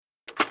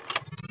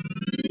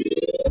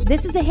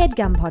This is a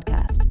HeadGum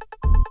podcast.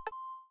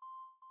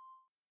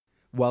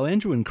 While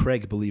Andrew and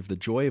Craig believe the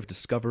joy of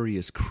discovery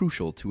is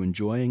crucial to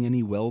enjoying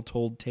any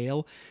well-told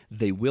tale,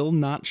 they will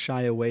not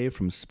shy away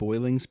from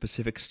spoiling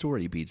specific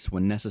story beats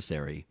when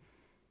necessary.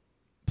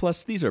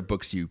 Plus, these are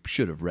books you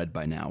should have read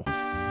by now.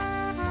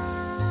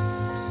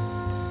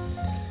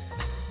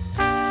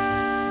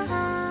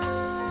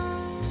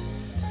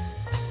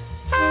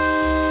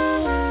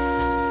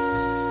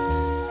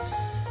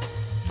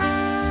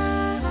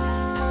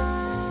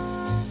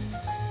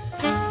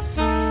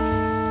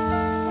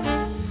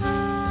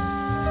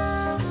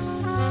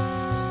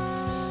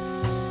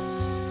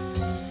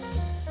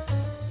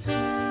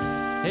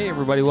 Hey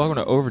everybody, welcome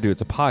to Overdue.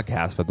 It's a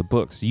podcast about the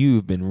books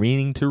you've been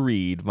meaning to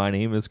read. My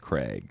name is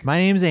Craig. My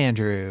name's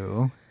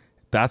Andrew.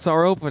 That's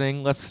our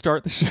opening. Let's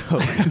start the show.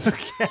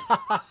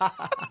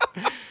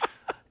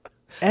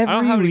 I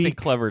don't have anything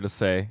clever to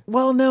say.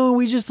 Well, no,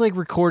 we just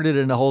recorded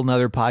in a whole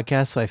nother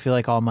podcast, so I feel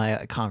like all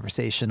my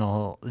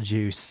conversational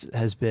juice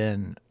has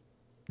been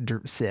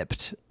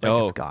sipped.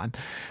 It's gone.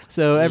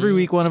 So every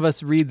week one of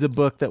us reads a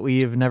book that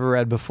we've never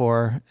read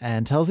before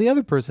and tells the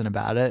other person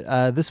about it.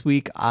 This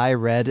week I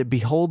read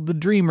Behold the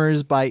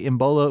Dreamers by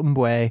Imbolo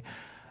Mbue.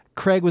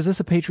 Craig, was this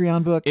a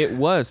Patreon book? It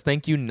was.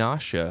 Thank you,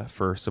 Nasha,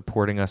 for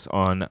supporting us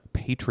on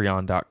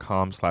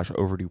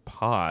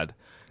patreon.com/overduepod.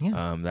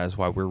 Yeah. That is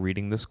why we're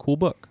reading this cool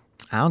book.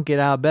 I don't get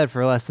out of bed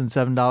for less than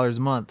 $7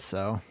 a month,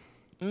 so.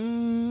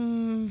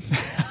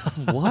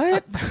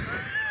 What?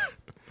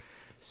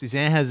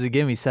 Suzanne has to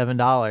give me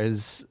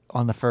 $7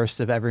 on the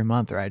first of every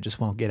month or I just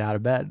won't get out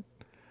of bed.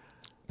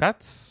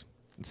 It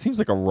seems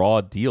like a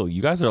raw deal.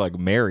 You guys are like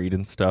married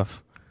and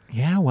stuff.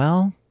 Yeah,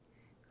 well.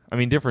 I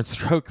mean, different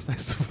strokes, I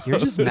suppose. You're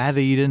just mad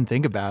that you didn't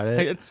think about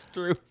it. It's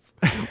true.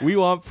 We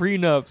want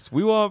prenups.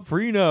 We want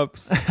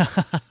prenups.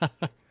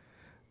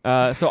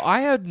 So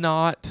I had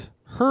not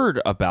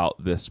heard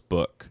about this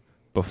book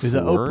before. It's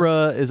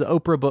an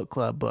Oprah book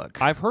club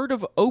book. I've heard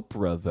of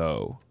Oprah,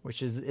 though.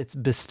 It's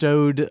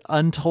bestowed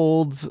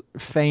untold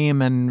fame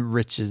and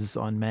riches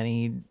on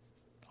many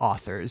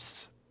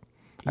authors.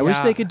 I wish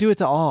they could do it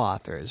to all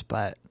authors,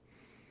 but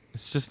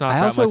it's just not. I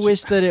also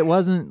wish that it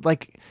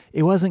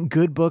wasn't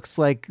good books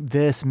like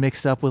this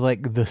mixed up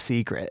with The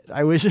Secret.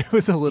 I wish it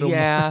was a little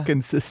more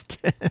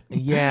consistent.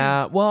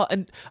 Yeah. Well,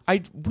 and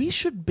we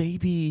should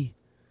maybe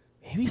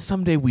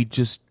someday we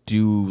just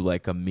do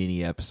like a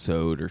mini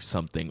episode or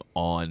something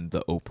on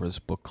the Oprah's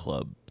book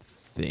club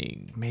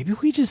thing. Maybe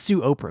we just do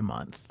Oprah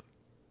month.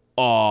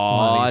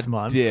 Oh,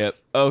 dip.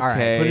 Okay. All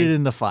right, put it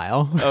in the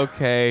file.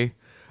 Okay.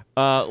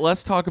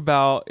 Let's talk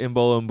about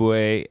Imbolo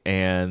Mbue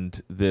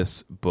and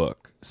this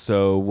book.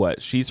 So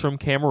what? She's from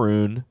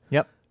Cameroon.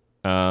 Yep.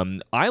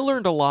 I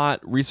learned a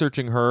lot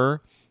researching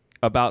her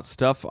about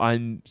stuff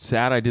I'm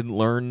sad I didn't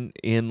learn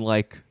in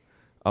like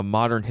a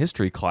modern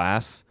history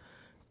class.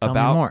 Tell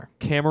me more.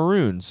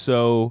 Cameroon.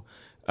 So,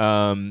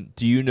 do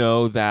you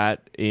know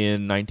that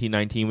in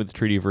 1919 with the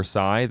Treaty of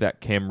Versailles,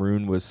 that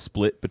Cameroon was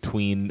split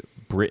between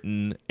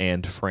Britain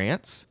and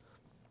France?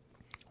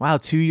 Wow,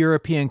 2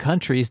 European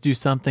countries do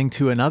something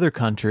to another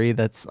country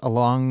that's a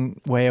long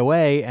way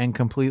away and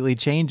completely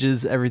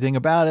changes everything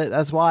about it.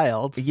 That's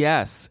wild.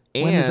 Yes.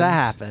 When does that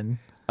happen?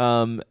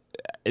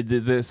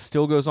 This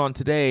still goes on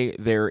today.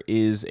 There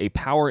is a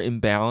power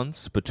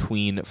imbalance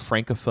between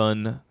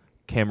Francophone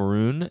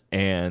Cameroon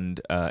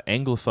and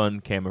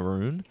Anglophone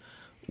Cameroon,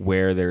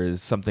 where there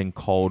is something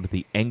called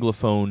the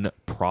Anglophone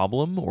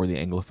problem or the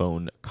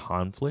Anglophone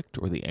conflict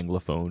or the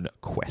Anglophone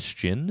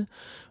question,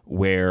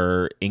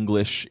 where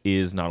English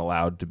is not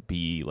allowed to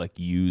be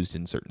used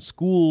in certain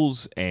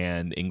schools,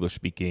 and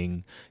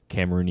English-speaking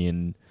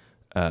Cameroonian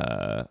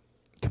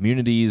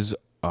communities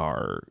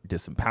are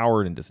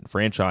disempowered and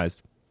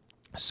disenfranchised.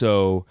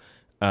 So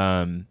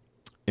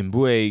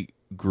Mbue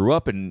grew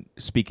up in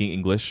speaking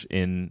English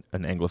in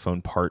an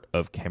Anglophone part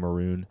of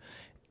Cameroon.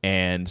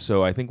 And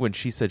so I think when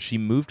she said she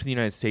moved to the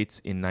United States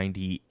in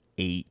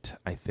 98,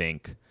 I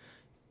think,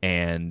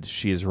 and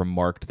she has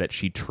remarked that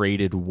she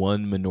traded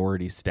one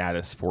minority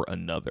status for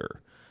another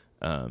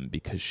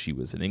because she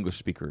was an English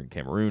speaker in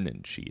Cameroon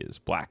and she is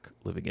black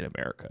living in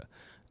America.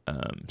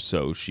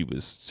 So she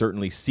was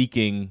certainly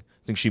seeking,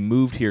 I think she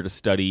moved here to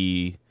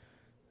study,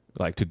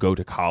 to go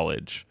to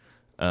college.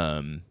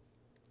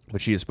 But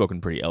she has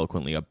spoken pretty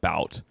eloquently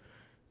about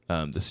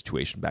the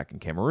situation back in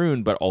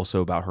Cameroon, but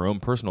also about her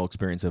own personal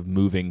experience of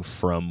moving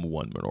from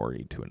one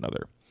minority to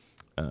another.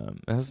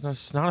 That's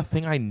just not a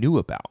thing I knew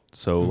about.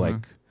 So,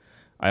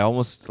 I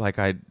almost,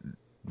 I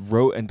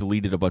wrote and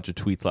deleted a bunch of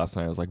tweets last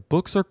night. I was like,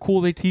 books are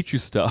cool, they teach you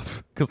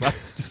stuff. Because I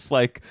was just,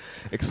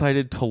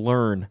 excited to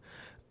learn.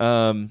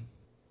 So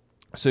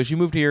she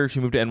moved here.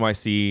 She moved to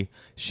NYC.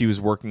 She was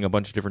working a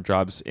bunch of different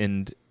jobs,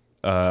 and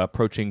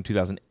approaching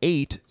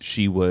 2008,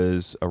 she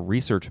was a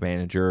research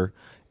manager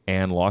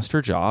and lost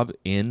her job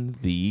in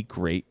the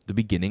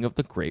beginning of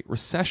the Great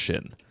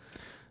Recession.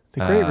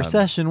 The Great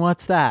Recession,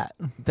 what's that?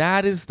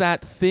 That is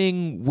that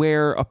thing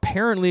where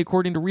apparently,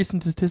 according to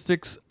recent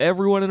statistics,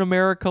 everyone in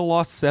America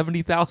lost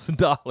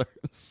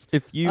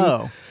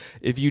 $70,000.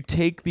 If you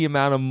take the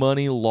amount of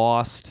money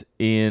lost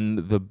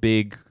in the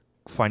big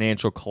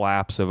financial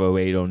collapse of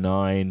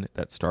 08-09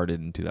 that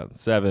started in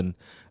 2007,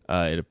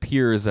 it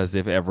appears as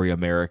if every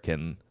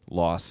American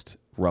lost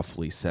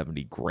roughly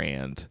 70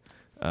 grand.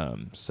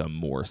 Some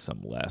more,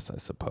 some less, I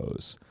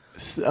suppose.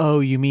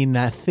 Oh, you mean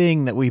that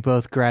thing that we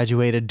both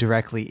graduated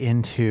directly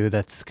into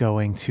that's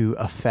going to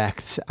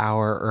affect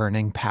our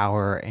earning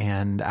power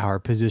and our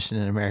position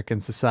in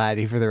American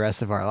society for the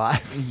rest of our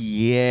lives?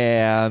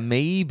 Yeah,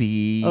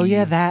 maybe. Oh,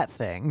 yeah, that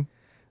thing.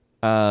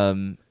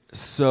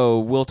 So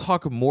we'll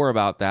talk more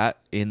about that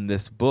in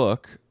this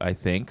book, I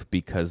think,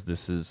 because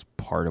this is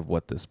part of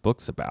what this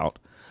book's about.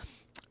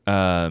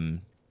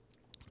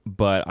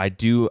 But I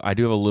do have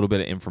a little bit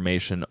of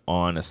information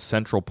on a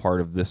central part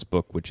of this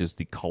book, which is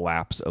the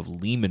collapse of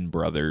Lehman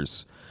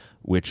Brothers,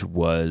 which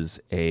was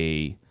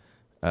a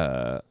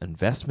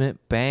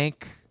investment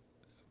bank.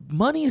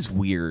 Money's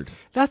weird.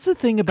 That's the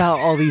thing about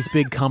all these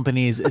big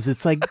companies is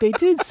it's like they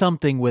did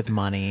something with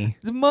money.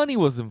 The money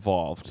was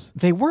involved.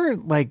 They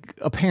weren't like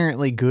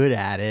apparently good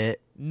at it.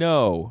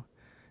 No.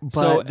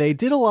 But they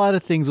did a lot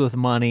of things with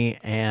money,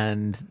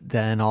 and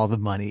then all the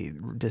money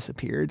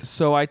disappeared.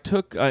 So I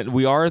took,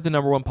 we are the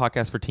number one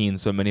podcast for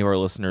teens, so many of our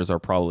listeners are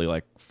probably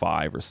like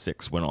 5 or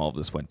 6 when all of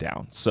this went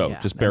down. So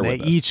just bear with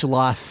us. They each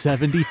lost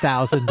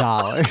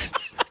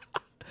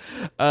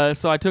 $70,000.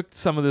 So I took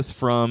some of this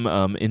from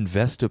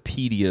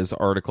Investopedia's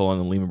article on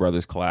the Lehman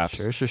Brothers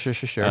collapse.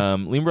 Sure.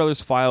 Lehman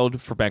Brothers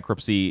filed for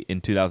bankruptcy in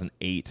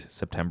 2008,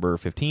 September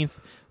 15th.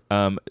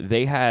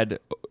 They had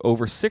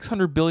over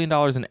 $600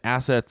 billion in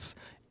assets.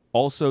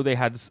 Also, they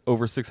had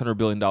over $600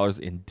 billion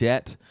in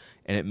debt,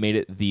 and it made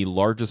it the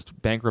largest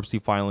bankruptcy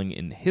filing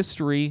in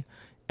history,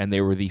 and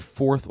they were the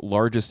 4th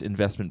largest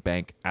investment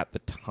bank at the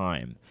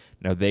time.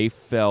 Now, they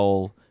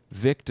fell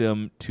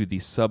victim to the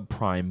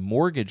subprime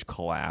mortgage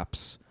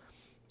collapse,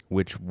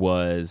 which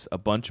was a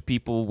bunch of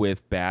people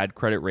with bad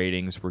credit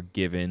ratings were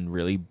given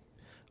really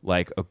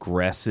like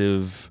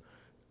aggressive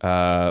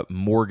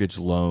mortgage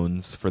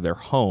loans for their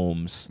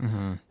homes.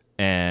 Mm-hmm.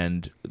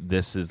 And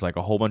this is like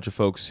a whole bunch of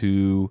folks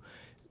who,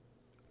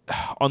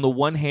 on the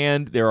one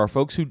hand, there are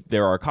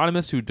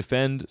economists who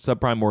defend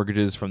subprime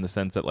mortgages from the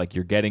sense that like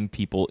you're getting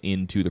people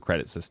into the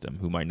credit system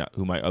who might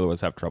otherwise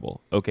have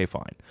trouble. Okay,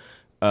 fine.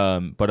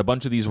 But a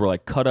bunch of these were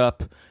like cut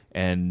up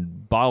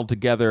and bottled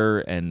together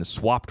and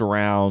swapped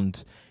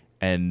around,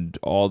 and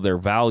all their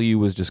value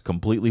was just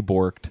completely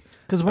borked.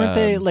 Because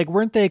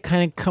weren't they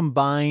kind of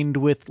combined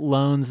with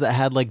loans that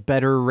had like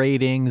better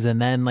ratings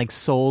and then like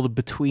sold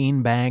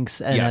between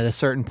banks, and Yes. at a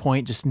certain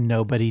point just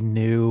nobody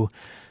knew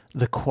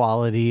the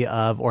quality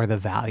of or the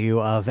value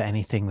of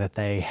anything that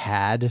they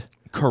had?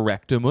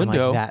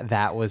 Correctamundo. Like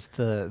that was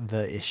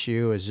the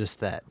issue, is just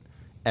that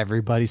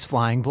everybody's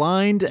flying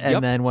blind, and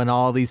Yep. then when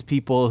all these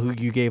people who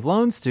you gave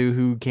loans to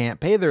who can't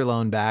pay their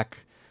loan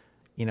back,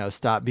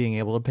 stop being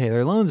able to pay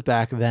their loans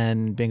back,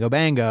 then bingo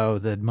bango,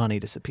 the money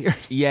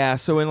disappears. Yeah,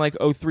 so in like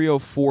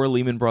 03-04,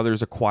 Lehman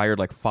Brothers acquired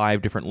like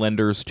 5 different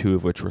lenders, 2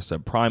 of which were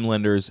subprime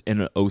lenders.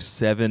 In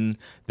 07,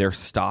 their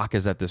stock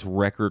is at this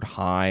record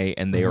high,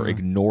 and they are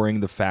ignoring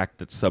the fact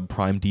that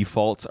subprime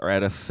defaults are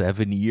at a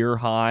 7-year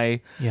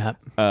high.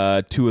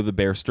 Yep. 2 of the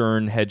Bear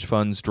Stearns hedge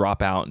funds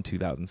drop out in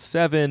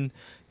 2007.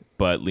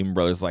 But Lehman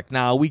Brothers like,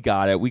 nah, we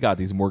got it. We got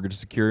these mortgage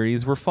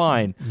securities. We're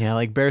fine. Yeah,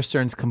 like Bear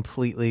Stearns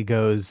completely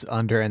goes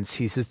under and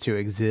ceases to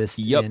exist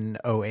Yep. in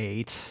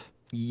 08.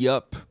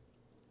 Yup.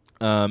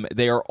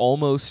 They are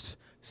almost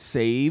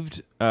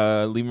saved,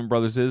 Lehman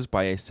Brothers is,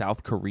 by a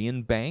South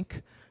Korean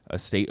bank, a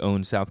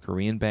state-owned South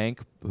Korean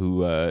bank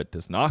who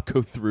does not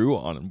go through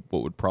on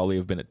what would probably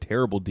have been a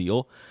terrible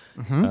deal.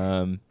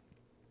 And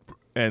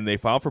they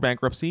filed for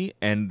bankruptcy,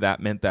 and that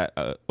meant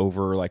that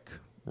over like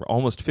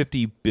almost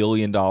 $50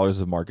 billion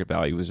of market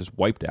value was just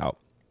wiped out.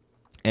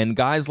 And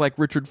guys like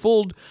Richard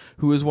Fuld,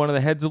 who was one of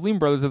the heads of Lehman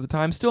Brothers at the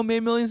time, still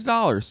made millions of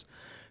dollars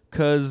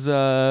because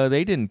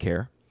they didn't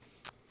care.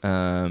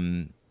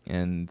 And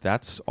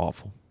that's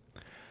awful.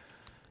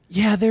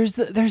 Yeah, there's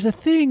a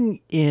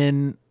thing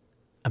in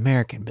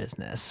American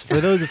business.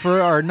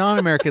 For our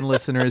non-American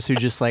listeners who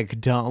just like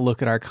don't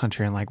look at our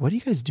country and like, what are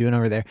you guys doing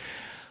over there?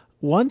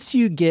 Once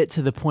you get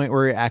to the point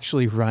where you're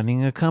actually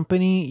running a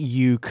company,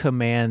 you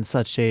command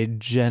such a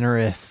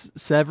generous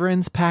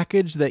severance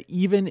package that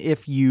even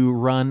if you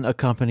run a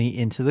company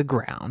into the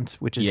ground,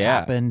 which has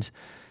happened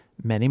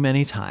many,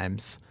 many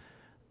times,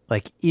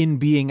 like in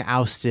being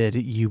ousted,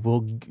 you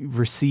will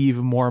receive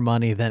more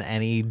money than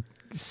any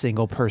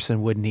single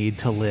person would need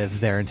to live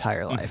their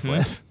entire life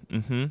with.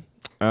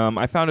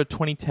 I found a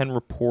 2010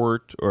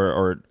 report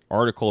or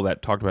article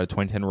that talked about a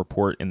 2010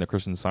 report in the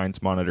Christian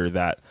Science Monitor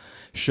that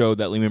showed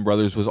that Lehman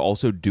Brothers was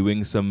also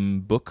doing some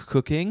book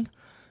cooking,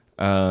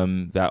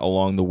 that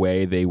along the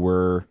way they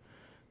were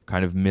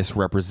kind of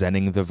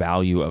misrepresenting the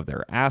value of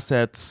their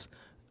assets.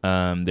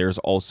 There's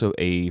also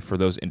for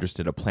those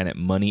interested, a Planet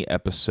Money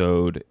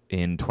episode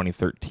in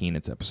 2013.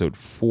 It's episode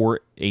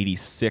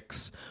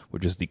 486,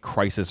 which is the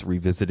crisis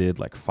revisited,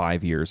 like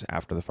 5 years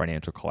after the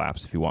financial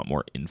collapse, if you want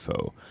more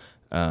info.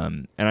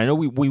 And I know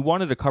we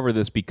wanted to cover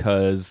this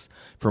because,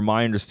 from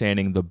my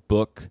understanding,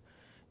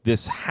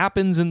 this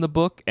happens in the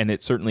book, and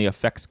it certainly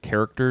affects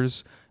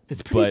characters.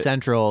 It's pretty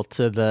central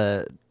to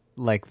the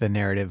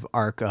narrative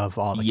arc of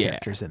all the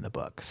characters in the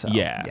book. So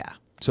yeah.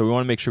 So we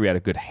want to make sure we had a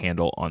good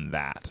handle on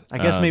that. I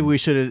guess maybe we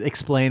should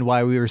explain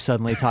why we were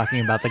suddenly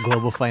talking about the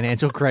global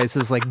financial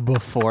crisis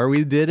before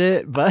we did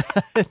it, but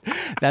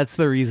that's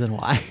the reason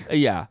why.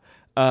 Yeah.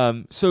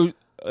 So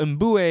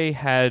Mbue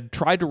had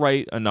tried to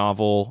write a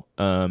novel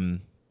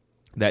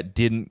that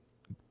didn't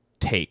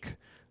take.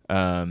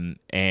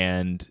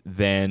 And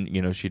then,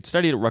 she had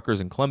studied at Rutgers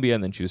and Columbia,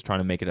 and then she was trying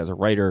to make it as a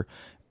writer.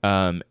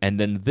 And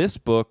then this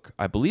book,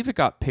 I believe it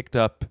got picked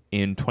up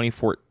in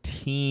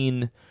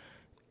 2014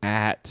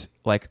 at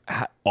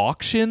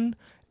auction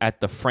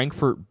at the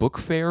Frankfurt Book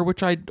Fair,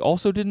 which I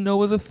also didn't know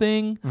was a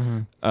thing.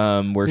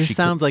 Mm-hmm. Where this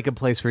sounds like a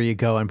place where you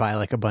go and buy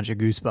a bunch of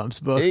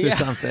Goosebumps books or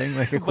something,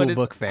 like a cool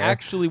book fair.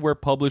 Actually, where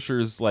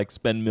publishers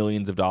spend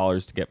millions of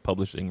dollars to get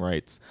publishing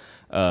rights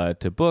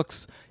to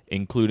books,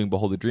 including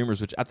Behold the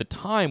Dreamers, which at the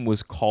time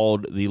was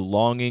called The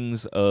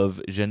Longings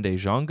of Zhende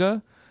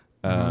Zhanga.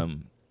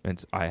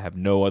 And I have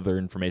no other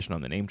information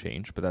on the name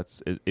change,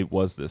 but it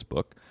was this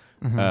book.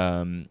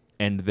 Mm-hmm.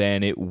 And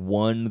then it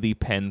won the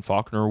Penn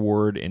Faulkner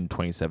Award in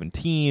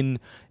 2017,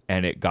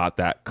 and it got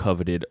that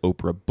coveted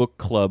Oprah Book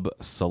Club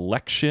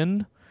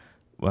selection.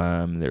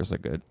 There's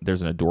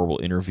an adorable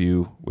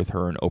interview with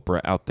her and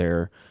Oprah out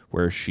there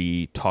where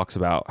she talks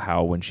about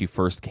how when she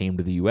first came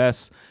to the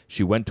U.S.,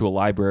 she went to a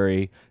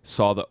library,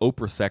 saw the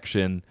Oprah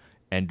section,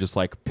 and just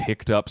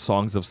picked up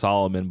Songs of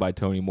Solomon by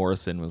Toni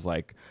Morrison. Was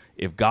like,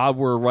 if God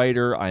were a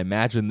writer, I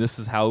imagine this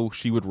is how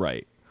she would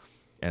write.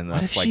 And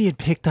what if she had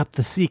picked up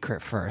The Secret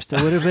first?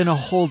 It would have been a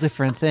whole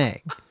different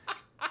thing.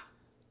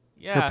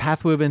 Yeah, her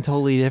path would have been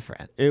totally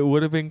different. It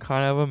would have been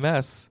kind of a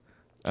mess.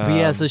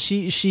 But so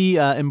she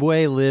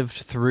Mbue lived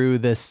through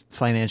this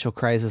financial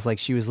crisis.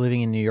 She was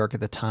living in New York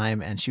at the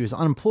time, and she was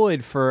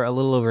unemployed for a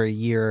little over a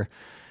year.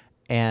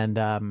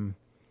 And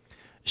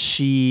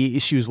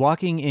she was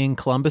walking in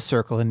Columbus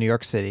Circle in New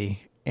York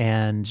City,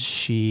 and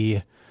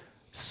she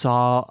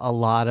saw a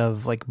lot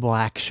of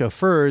black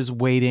chauffeurs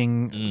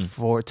waiting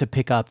to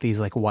pick up these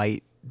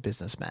white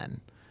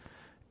businessmen,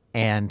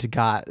 and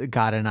got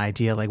an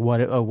idea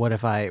what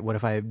if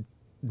I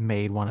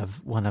made one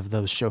of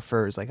those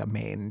chauffeurs a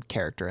main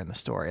character in the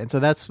story. And so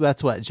that's what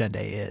Zhende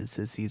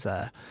is he's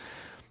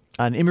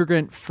an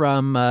immigrant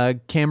from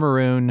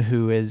Cameroon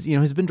who is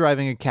has been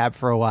driving a cab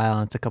for a while,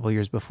 and it's a couple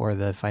years before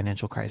the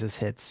financial crisis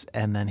hits,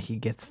 and then he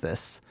gets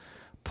this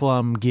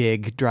plum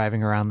gig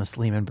driving around this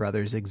Lehman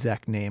Brothers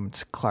exec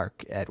named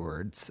Clark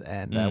Edwards.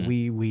 And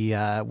we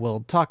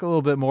will talk a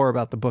little bit more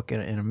about the book in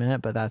a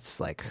minute, but that's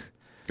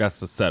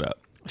the setup.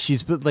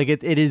 She's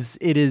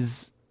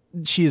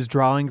she is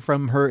drawing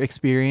from her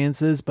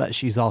experiences, but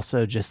she's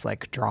also just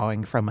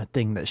drawing from a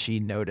thing that she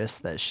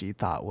noticed that she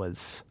thought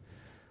was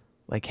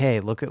hey,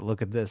 look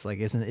at this.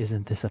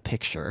 Isn't this a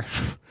picture?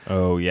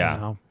 Oh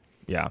yeah.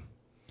 Yeah.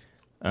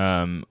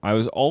 I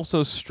was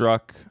also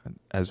struck,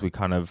 as we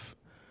kind of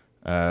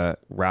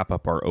wrap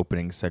up our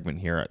opening segment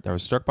here, I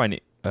was struck by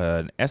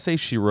an essay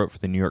she wrote for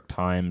the New York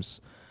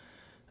Times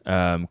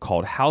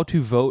called How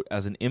to Vote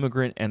as an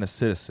Immigrant and a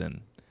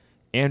Citizen.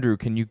 Andrew,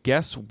 can you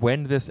guess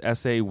when this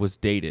essay was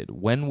dated?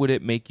 When would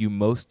it make you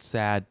most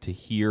sad to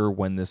hear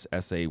when this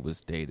essay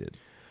was dated?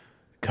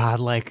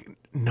 God,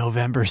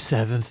 November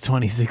 7th,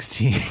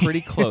 2016. Pretty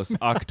close.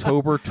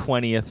 October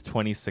 20th,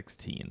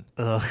 2016.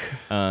 Ugh.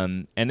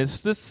 And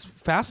it's this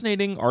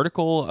fascinating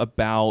article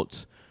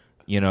about,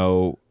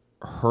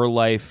 her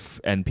life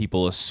and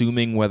people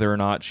assuming whether or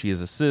not she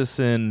is a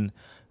citizen,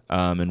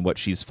 and what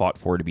she's fought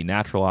for to be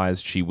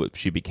naturalized.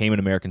 She became an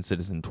American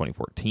citizen in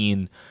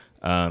 2014.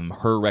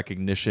 Her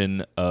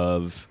recognition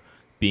of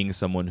being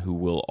someone who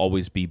will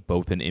always be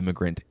both an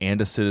immigrant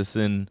and a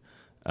citizen,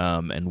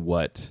 and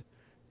what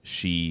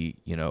she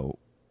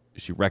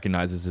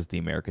recognizes as the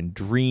American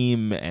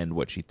dream and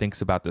what she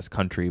thinks about this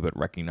country, but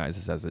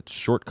recognizes as its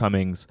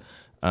shortcomings.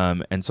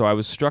 And so I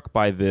was struck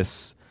by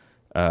this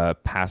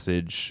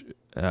passage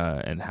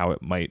and how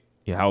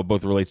it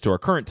both relates to our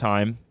current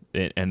time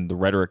and the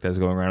rhetoric that is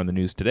going around in the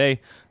news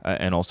today,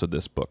 and also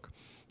this book.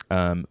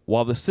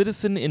 While the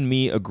citizen in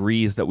me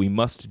agrees that we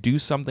must do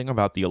something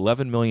about the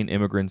 11 million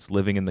immigrants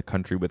living in the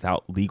country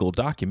without legal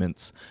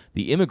documents,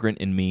 the immigrant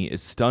in me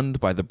is stunned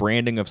by the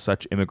branding of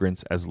such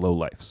immigrants as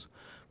lowlifes.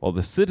 While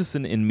the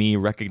citizen in me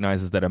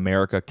recognizes that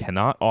America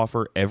cannot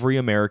offer every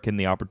American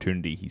the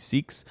opportunity he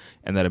seeks,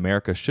 and that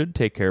America should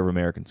take care of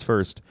Americans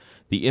first,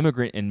 the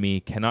immigrant in me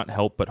cannot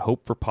help but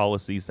hope for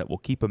policies that will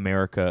keep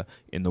America,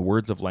 in the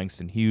words of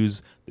Langston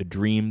Hughes, the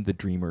dream the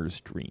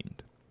dreamers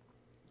dreamed.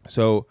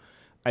 So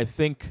I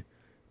think,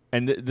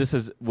 and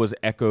this was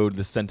echoed,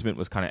 the sentiment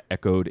was kind of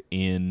echoed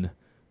in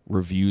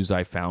reviews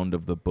I found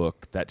of the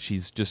book, that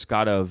she's just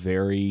got a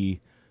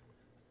very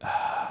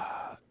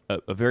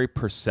a very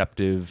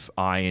perceptive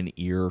eye and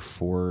ear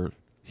for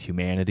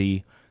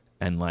humanity,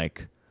 and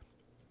like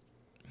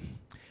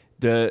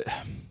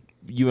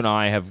you and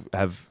I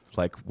have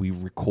like, we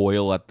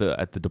recoil at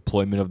the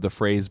deployment of the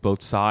phrase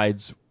both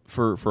sides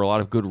for a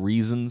lot of good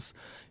reasons,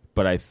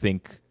 but I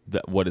think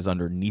that what is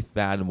underneath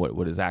that and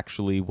what is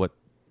actually what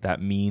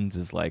that means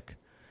is like,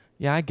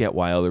 yeah, I get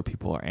why other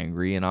people are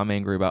angry, and I'm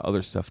angry about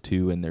other stuff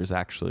too, and there is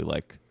actually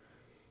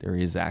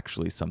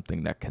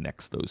something that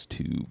connects those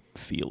two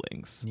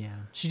feelings. Yeah.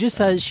 She just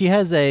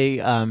has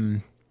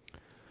a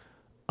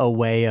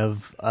way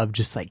of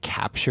just like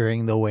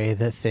capturing the way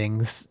that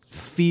things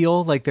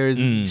feel. Like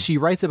she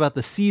writes about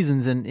the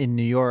seasons in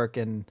New York,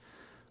 and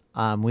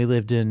we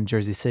lived in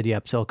Jersey City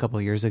up till a couple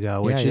of years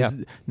ago, which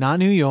is not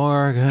New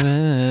York,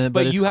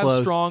 but you it's have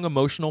close. Strong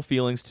emotional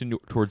feelings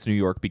towards New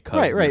York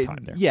because of your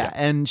time there. Yeah.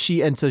 And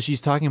so she's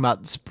talking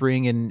about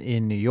spring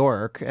in New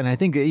York, and I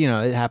think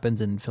it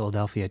happens in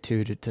Philadelphia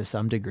too to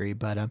some degree.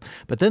 But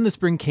then the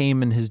spring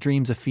came, and his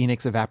dreams of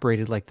Phoenix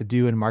evaporated like the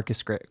dew in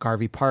Marcus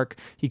Garvey Park.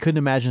 He couldn't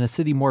imagine a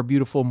city more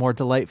beautiful, more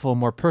delightful,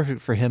 more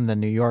perfect for him than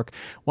New York.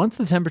 Once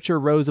the temperature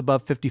rose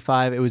above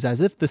 55, it was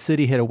as if the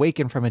city had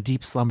awakened from a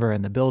deep slumber,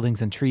 and the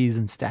buildings and trees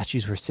and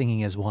statues were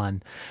singing as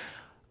one.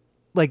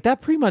 Like,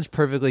 that pretty much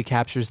perfectly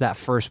captures that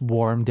first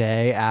warm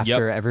day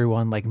after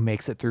everyone like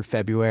makes it through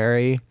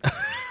February.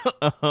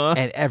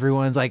 And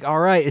everyone's like, all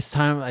right, it's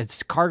time.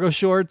 It's cargo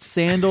shorts,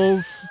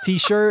 sandals,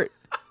 t-shirt.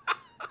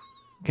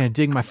 Gonna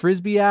dig my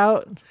Frisbee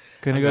out.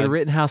 Gonna go to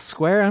Rittenhouse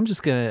Square. I'm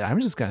just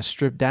gonna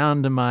strip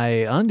down to my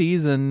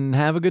undies and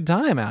have a good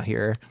time out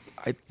here.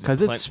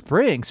 Because it's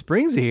spring.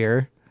 Spring's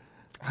here.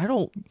 I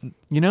don't...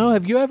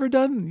 have you ever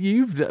done...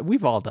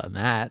 We've all done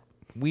that.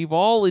 We've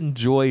all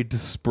enjoyed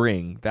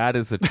spring. That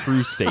is a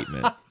true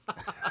statement.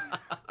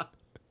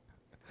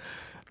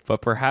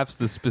 But perhaps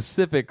the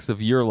specifics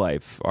of your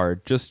life are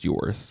just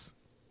yours.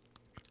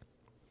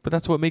 But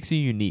that's what makes you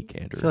unique,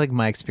 Andrew. I feel like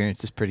my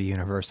experience is pretty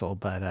universal,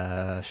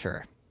 but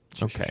sure.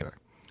 Okay. Sure.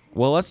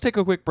 Well, let's take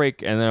a quick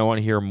break, and then I want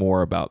to hear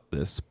more about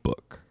this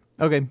book.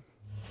 Okay.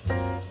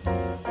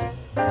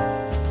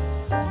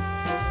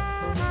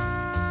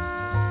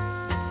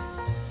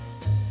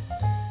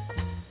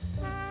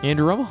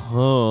 Andrew, I'm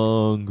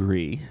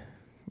hungry.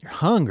 You're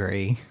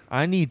hungry?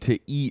 I need to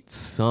eat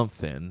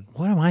something.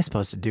 What am I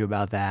supposed to do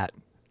about that?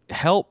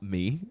 Help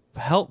me,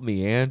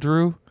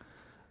 Andrew.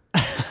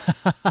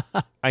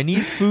 I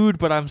need food,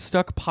 but I'm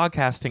stuck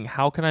podcasting.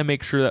 How can I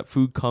make sure that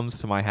food comes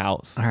to my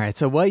house? All right.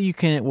 So what you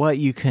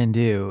can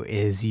do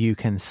is you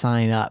can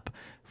sign up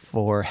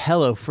for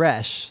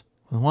HelloFresh,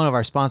 one of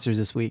our sponsors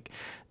this week.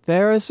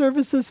 They're a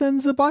service that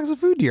sends a box of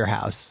food to your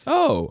house.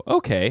 Oh,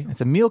 okay. It's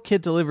a meal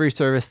kit delivery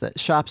service that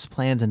shops,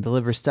 plans, and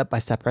delivers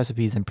step-by-step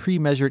recipes and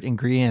pre-measured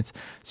ingredients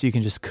so you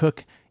can just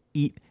cook,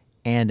 eat,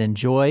 and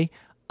enjoy.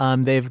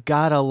 They've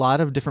got a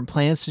lot of different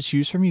plans to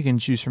choose from. You can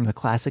choose from the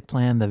classic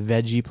plan, the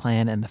veggie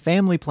plan, and the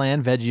family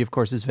plan. Veggie, of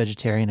course, is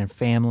vegetarian, and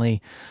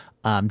family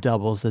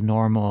doubles the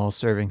normal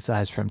serving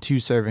size from 2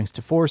 servings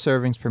to 4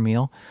 servings per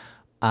meal.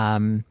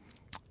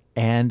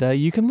 And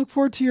you can look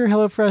forward to your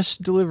HelloFresh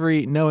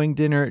delivery knowing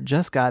dinner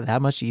just got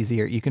that much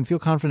easier. You can feel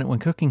confident when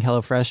cooking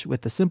HelloFresh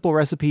with the simple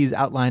recipes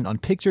outlined on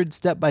pictured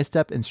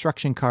step-by-step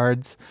instruction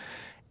cards.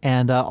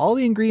 And all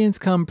the ingredients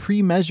come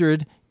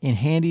pre-measured in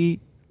handy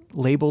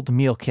labeled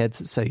meal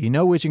kits, so you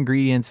know which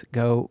ingredients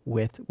go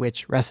with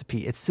which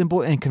recipe. It's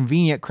simple and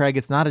convenient, Craig.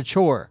 It's not a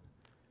chore.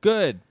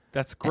 Good.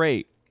 That's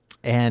great.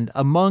 And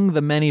among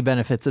the many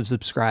benefits of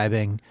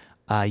subscribing,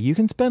 you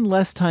can spend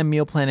less time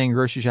meal planning and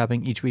grocery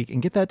shopping each week and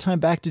get that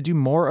time back to do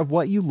more of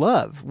what you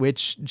love,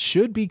 which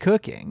should be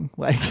cooking.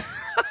 Like,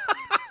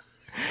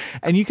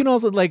 and you can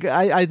also, like,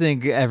 I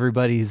think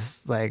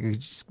everybody's like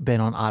just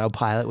been on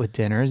autopilot with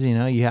dinners.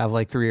 You have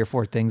like 3 or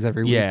 4 things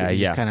every week that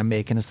you just kind of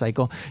make in a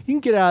cycle. You can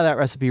get out of that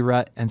recipe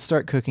rut and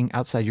start cooking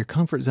outside your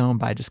comfort zone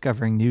by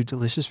discovering new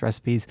delicious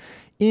recipes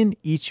in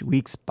each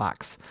week's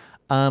box.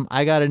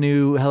 I got a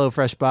new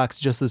HelloFresh box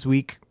just this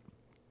week.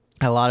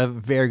 A lot of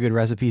very good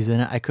recipes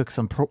in it. I cooked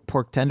some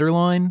pork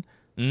tenderloin.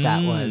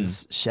 That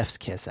was chef's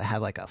kiss. It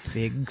had like a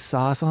fig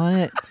sauce on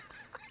it.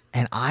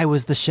 And I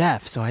was the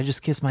chef, so I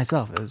just kissed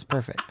myself. It was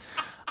perfect.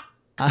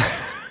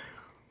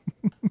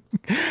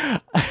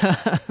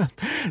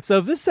 So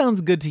if this sounds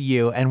good to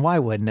you, and why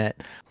wouldn't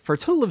it? For a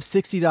total of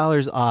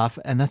 $60 off,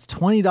 and that's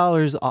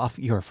 $20 off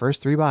your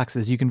first 3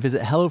 boxes, you can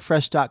visit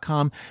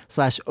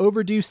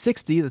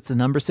HelloFresh.com/overdue60, that's the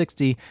number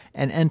 60,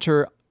 and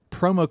enter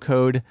promo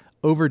code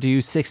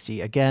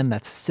overdue60. Again,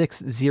 that's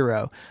 60.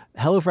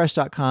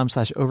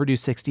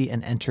 HelloFresh.com/overdue60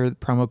 and enter the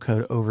promo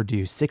code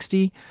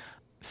overdue60.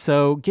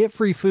 So get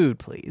free food,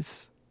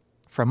 please,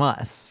 from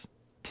us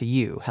to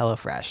you,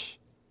 HelloFresh.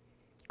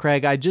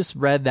 Craig, I just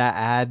read that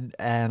ad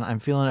and I'm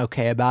feeling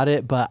okay about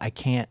it, but I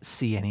can't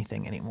see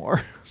anything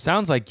anymore.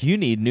 Sounds like you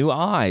need new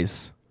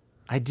eyes.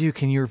 I do.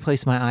 Can you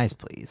replace my eyes,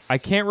 please? I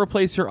can't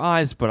replace your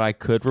eyes, but I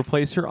could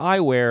replace your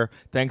eyewear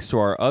thanks to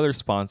our other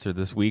sponsor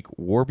this week,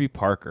 Warby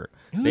Parker.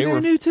 They're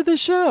new to the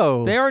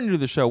show. They are new to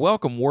the show.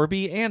 Welcome,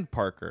 Warby and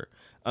Parker.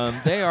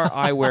 They are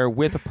eyewear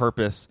with a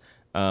purpose.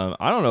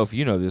 I don't know if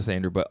you know this,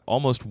 Andrew, but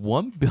almost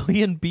 1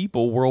 billion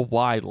people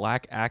worldwide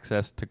lack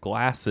access to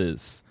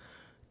glasses.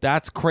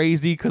 That's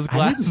crazy because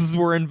glasses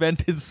were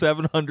invented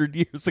 700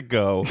 years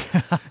ago.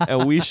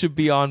 And we should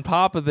be on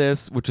top of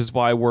this, which is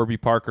why Warby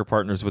Parker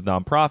partners with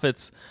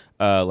nonprofits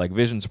like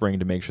Vision Spring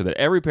to make sure that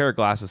every pair of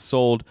glasses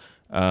sold,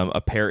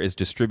 a pair is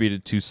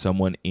distributed to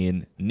someone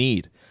in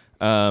need.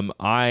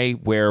 I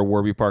wear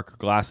Warby Parker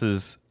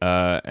glasses,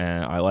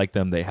 and I like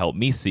them. They help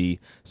me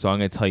see. So I'm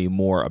going to tell you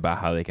more about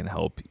how they can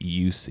help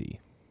you see.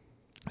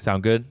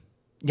 Sound good?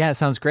 Yeah, it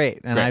sounds great.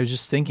 And Great. I was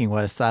just thinking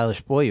what a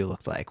stylish boy you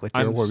looked like with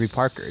your Warby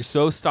Parkers.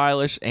 So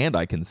stylish, and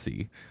I can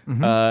see.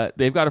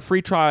 They've got a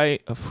free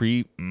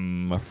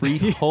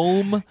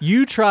home.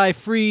 You try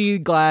free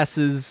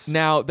glasses.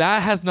 Now,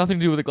 that has nothing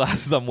to do with the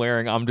glasses I'm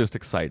wearing. I'm just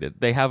excited.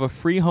 They have a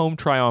free home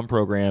try-on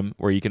program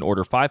where you can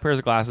order 5 pairs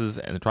of glasses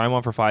and try them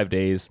on for 5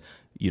 days.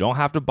 You don't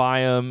have to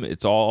buy them.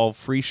 It's all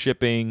free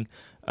shipping.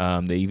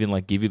 They even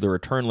give you the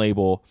return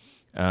label.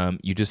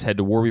 You just head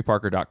to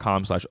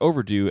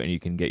warbyparker.com/overdue and you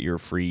can get your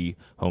free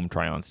home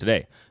try-ons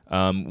today.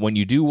 When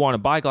you do want to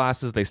buy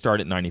glasses, they start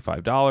at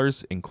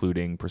 $95,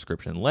 including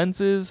prescription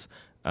lenses.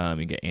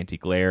 You get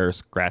anti-glare,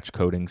 scratch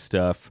coating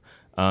stuff.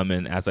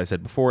 And as I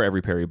said before,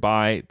 every pair you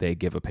buy, they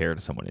give a pair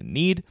to someone in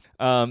need.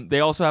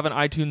 They also have an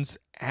iTunes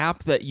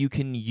app that you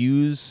can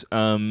use.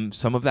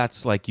 Some of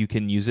that's you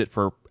can use it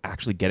for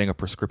actually getting a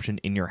prescription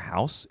in your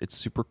house. It's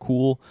super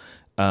cool.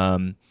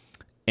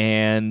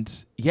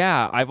 And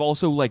yeah, I've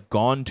also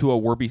gone to a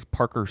Warby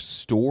Parker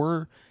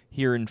store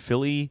here in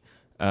Philly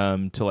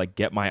to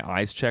get my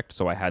eyes checked.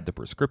 So I had the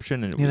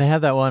prescription, and they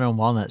have that one on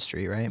Walnut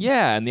Street, right?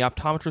 Yeah, and the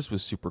optometrist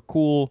was super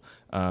cool.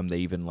 They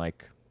even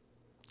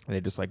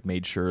they just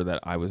made sure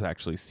that I was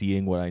actually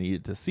seeing what I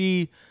needed to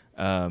see,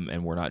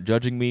 and were not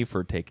judging me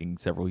for taking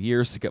several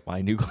years to get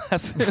my new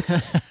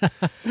glasses.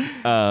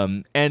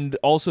 And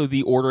also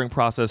the ordering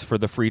process for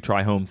the free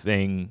try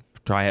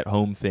at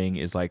home thing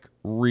is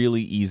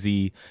really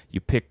easy.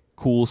 You pick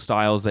cool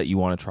styles that you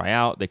want to try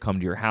out. They come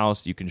to your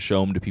house. You can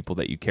show them to people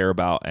that you care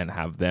about and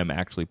have them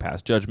actually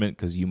pass judgment,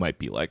 because you might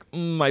be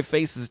my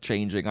face is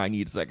changing. I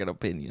need second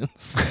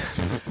opinions,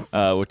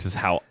 which is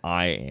how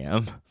I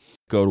am.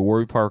 Go to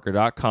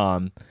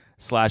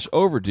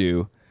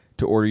warbyparker.com/overdue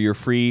to order your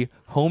free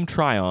home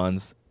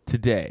try-ons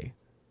today.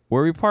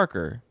 Warby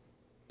Parker,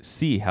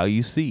 see how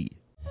you see.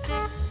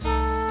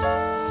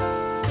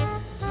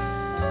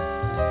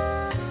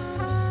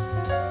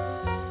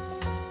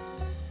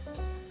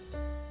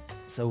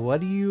 So what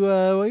do you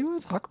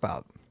want to talk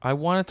about? I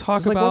want to talk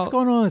Just about what's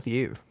going on with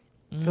you.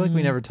 I feel like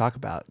we never talk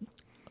about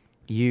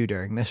you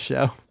during this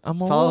show.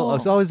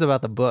 It's always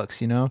about the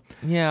books,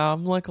 Yeah,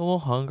 I'm a little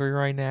hungry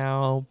right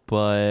now,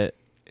 but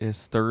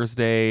it's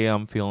Thursday.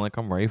 I'm feeling like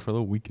I'm ready for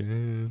the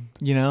weekend.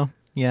 Yeah.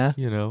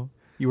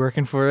 You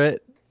working for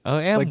it?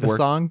 I am. The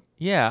song?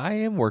 Yeah, I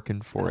am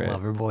working for it.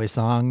 Loverboy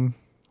song.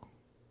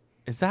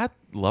 Is that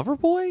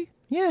Loverboy?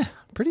 Yeah,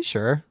 pretty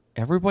sure.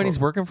 Everybody's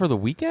working for the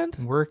weekend?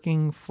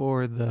 Working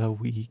for the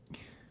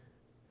week.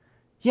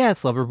 Yeah,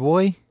 it's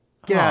Loverboy.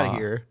 Get out of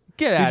here.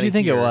 Get out of here. Who did you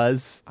think it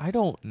was? I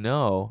don't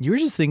know. You were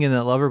just thinking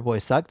that Loverboy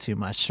sucked too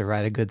much to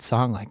write a good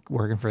song like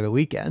Working for the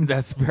Weekend.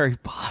 That's very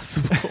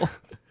possible.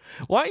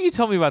 Why don't you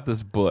tell me about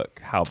this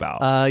book? How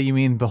about? You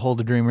mean Behold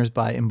the Dreamers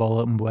by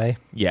Imbolo Mbue?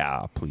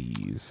 Yeah,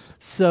 please.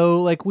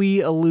 So like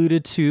we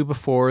alluded to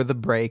before the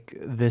break,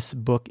 this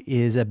book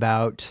is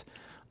about...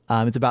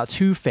 it's about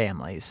 2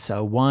 families.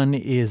 So one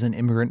is an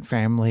immigrant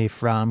family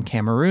from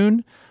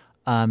Cameroon.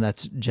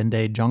 That's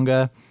Jende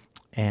Jonga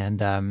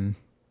and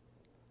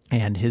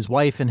his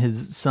wife and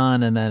his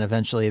son, and then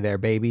eventually their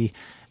baby.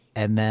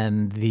 And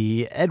then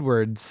the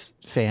Edwards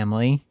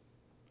family,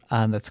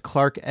 that's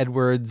Clark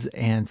Edwards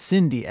and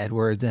Cindy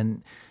Edwards.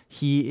 And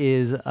he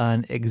is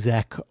an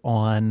exec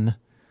on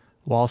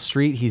Wall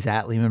Street. He's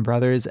at Lehman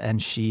Brothers,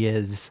 and she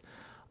is,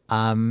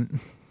 I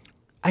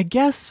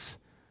guess...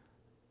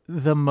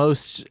 the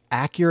most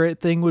accurate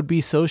thing would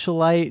be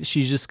socialite.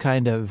 She's just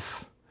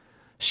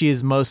she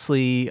is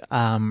mostly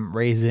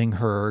raising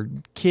her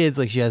kids.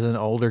 She has an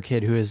older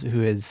kid who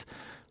is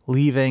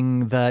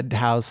leaving the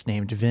house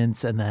named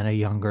Vince, and then a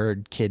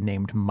younger kid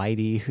named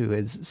Mighty who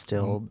is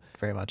still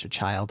very much a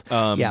child.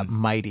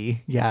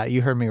 Mighty. Yeah,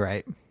 you heard me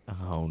right.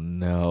 Oh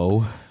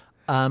no.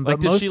 But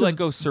does she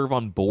go serve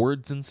on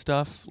boards and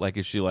stuff?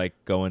 Is she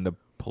going to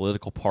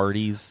political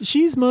parties?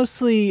 She's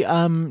mostly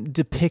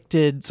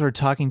depicted sort of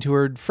talking to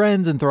her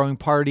friends and throwing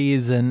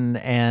parties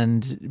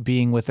and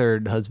being with her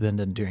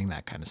husband and doing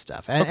that kind of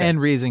stuff and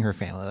raising her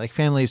family.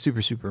 Family is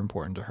super, super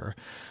important to her.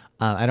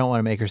 I don't want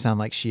to make her sound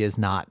like she is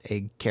not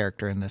a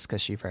character in this,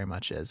 because she very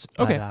much is.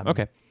 But,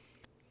 Okay.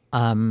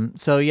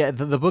 So yeah,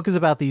 the book is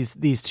about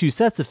these 2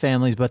 sets of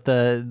families, but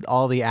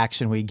all the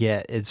action we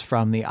get is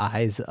from the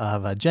eyes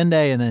of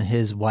Jende and then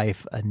his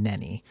wife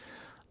Neni.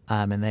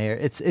 And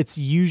it's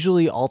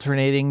usually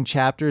alternating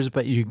chapters,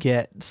 but you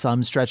get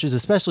some stretches,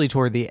 especially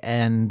toward the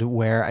end,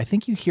 where I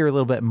think you hear a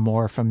little bit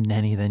more from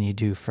Neni than you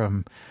do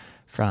from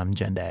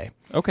Jende.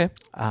 Okay.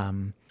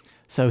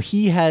 So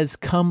he has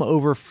come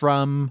over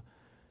from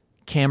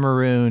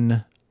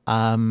Cameroon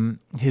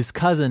his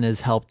cousin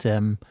has helped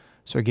him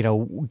sort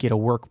of get a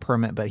work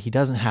permit, but he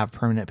doesn't have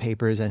permanent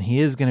papers, and he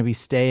is going to be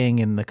staying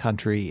in the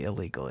country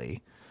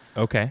illegally.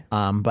 Okay.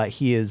 But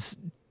he is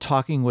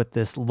talking with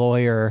this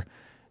lawyer,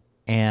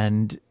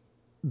 and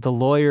the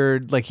lawyer,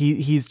 like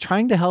he's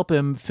trying to help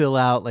him fill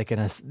out make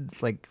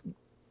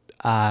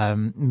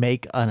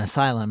an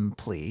asylum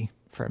plea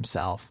for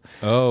himself.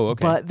 Oh,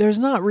 okay. But there's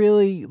not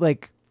really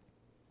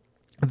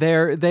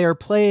they are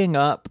playing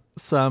up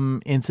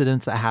some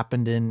incidents that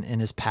happened in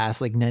his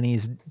past. Like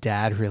Nenny's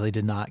dad really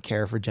did not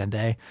care for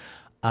Jende,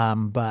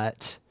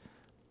 but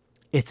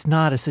it's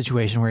not a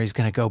situation where he's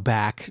going to go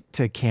back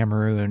to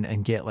Cameroon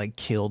and get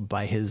killed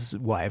by his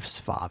wife's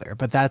father.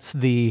 But that's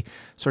the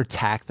sort of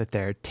tack that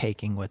they're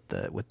taking with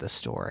the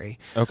story.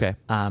 Okay.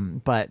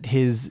 But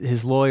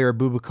his lawyer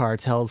Boubacar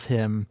tells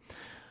him,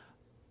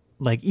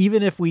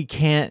 even if we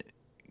can't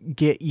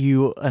get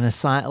you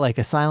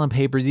asylum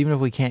papers, even if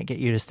we can't get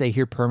you to stay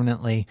here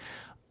permanently,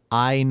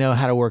 I know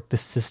how to work the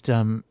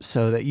system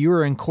so that you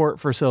are in court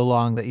for so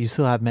long that you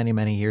still have many,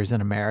 many years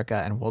in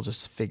America, and we'll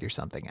just figure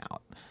something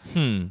out.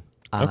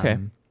 Okay.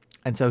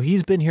 And so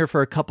he's been here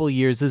for a couple of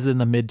years. This is in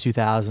the mid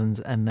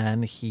 2000s, and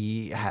then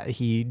he's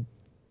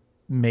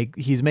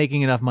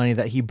making enough money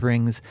that he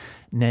brings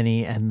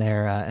Nenny and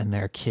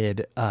their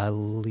kid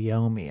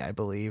Leomi, I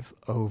believe,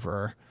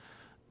 over,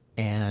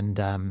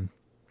 and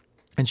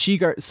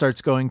she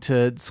starts going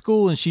to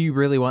school, and she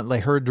really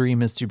her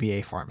dream is to be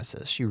a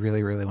pharmacist. She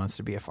really, really wants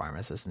to be a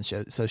pharmacist, and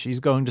so she's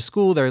going to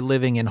school. They're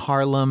living in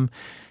Harlem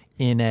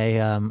in a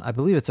I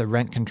believe it's a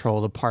rent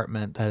controlled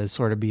apartment that is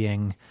sort of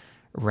being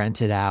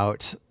rented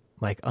out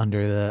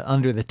under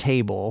the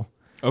table.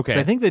 Okay. So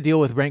I think the deal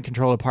with rent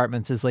controlled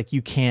apartments is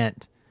you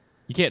can't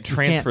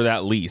transfer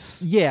that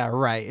lease. Yeah,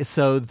 right.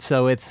 So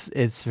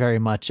it's very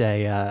much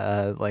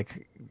a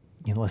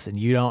listen,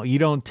 you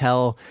don't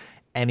tell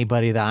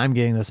anybody that I'm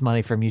getting this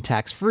money from you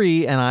tax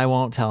free, and I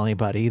won't tell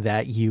anybody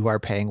that you are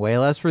paying way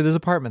less for this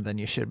apartment than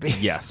you should be.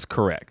 Yes,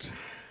 correct.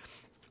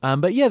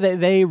 But yeah,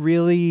 they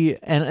really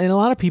and a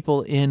lot of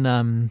people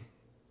in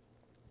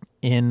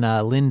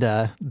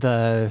Linda,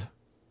 the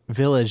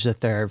village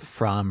that they're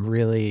from,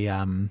 really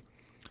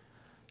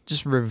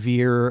just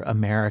revere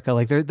America.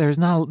 There are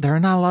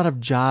not a lot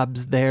of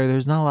jobs there.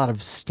 There's not a lot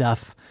of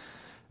stuff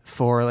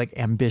for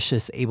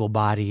ambitious,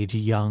 able-bodied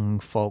young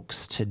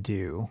folks to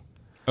do.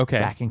 Okay.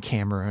 Back in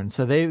Cameroon.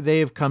 So they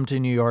have come to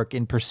New York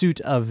in pursuit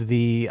of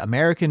the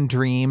American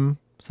dream,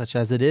 such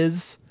as it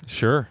is.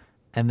 Sure.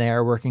 And they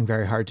are working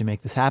very hard to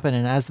make this happen.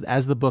 And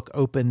as the book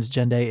opens,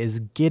 Jende is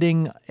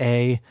getting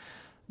a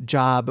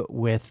job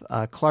with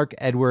Clark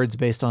Edwards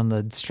based on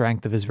the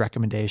strength of his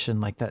recommendation,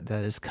 that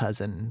his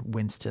cousin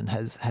Winston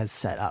has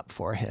set up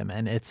for him.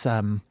 And it's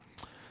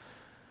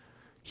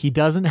he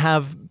doesn't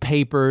have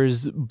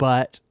papers,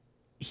 but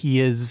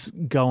he is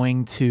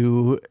going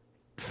to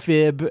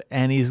fib,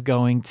 and he's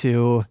going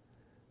to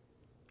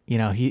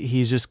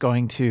he's just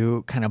going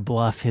to kind of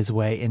bluff his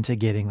way into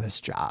getting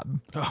this job,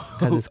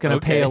 because it's going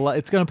to pay a lot.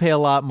 It's going to pay a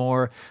lot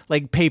more,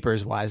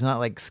 papers wise,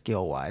 not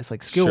skill wise.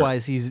 Skill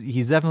wise,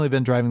 he's definitely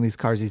been driving these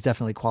cars. He's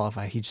definitely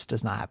qualified. He just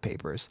does not have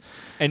papers.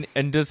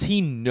 And does he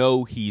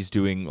know he's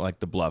doing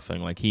the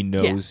bluffing? He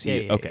knows.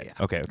 Okay.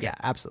 Yeah,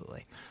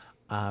 absolutely.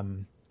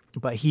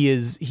 But he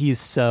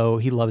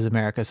loves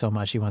America so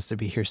much. He wants to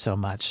be here so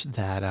much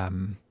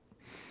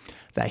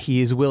that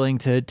he is willing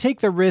to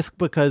take the risk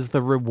because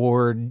the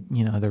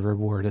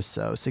reward is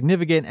so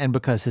significant, and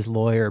because his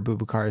lawyer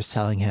Boubacar is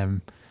telling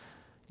him,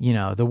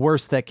 the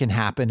worst that can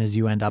happen is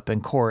you end up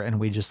in court, and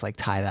we just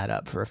tie that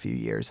up for a few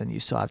years, and you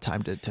still have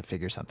time to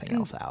figure something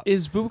else out.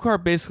 Is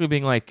Boubacar basically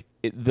being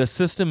the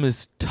system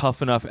is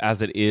tough enough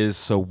as it is,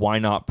 so why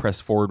not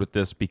press forward with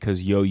this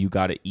because you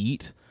got to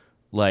eat?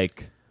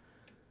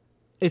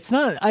 It's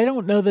not, I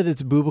don't know that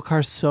it's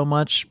Boubacar so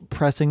much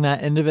pressing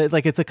that end of it.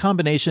 It's a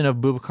combination of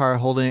Boubacar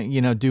holding,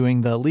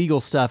 doing the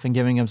legal stuff and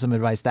giving him some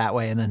advice that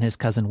way. And then his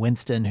cousin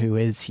Winston, who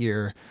is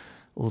here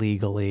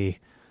legally,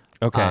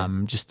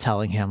 just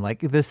telling him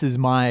this is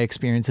my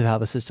experience of how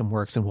the system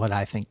works and what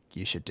I think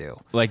you should do.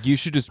 You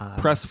should just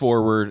press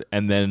forward,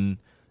 and then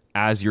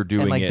as you're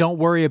doing it, don't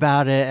worry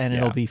about it, and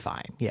it'll be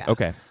fine. Yeah.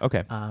 Okay.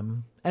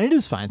 And it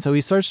is fine. So he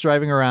starts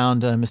driving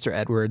around Mr.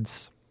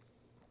 Edwards,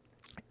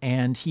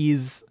 and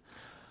he's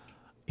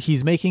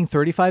making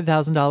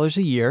 $35,000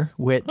 a year,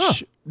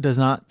 which does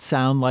not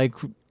sound like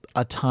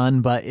a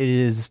ton, but it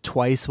is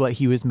twice what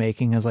he was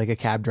making as a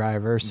cab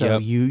driver. So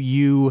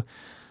you,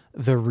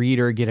 the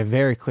reader, get a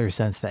very clear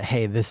sense that,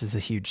 hey, this is a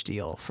huge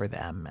deal for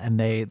them. And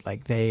they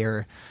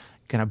are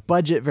going to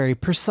budget very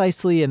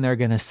precisely, and they're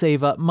going to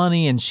save up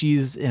money. And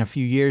in a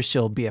few years,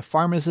 she'll be a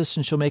pharmacist,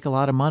 and she'll make a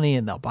lot of money,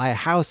 and they'll buy a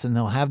house, and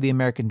they'll have the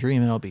American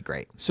dream, and it'll be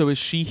great. So is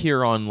she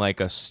here on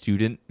a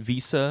student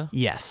visa?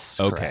 Yes.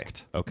 Okay.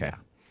 Correct. Okay. Yeah.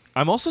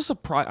 I'm also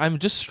surprised. I'm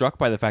just struck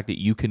by the fact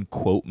that you can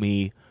quote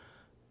me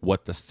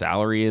what the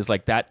salary is.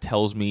 That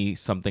tells me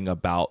something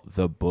about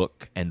the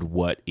book and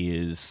what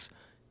is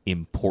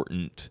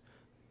important,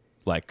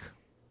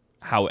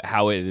 how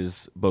it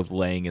is both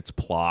laying its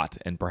plot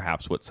and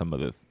perhaps what some of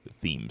the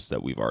themes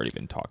that we've already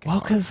been talking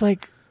about. Well, because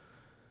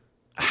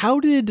how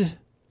did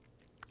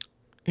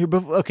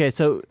okay,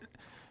 so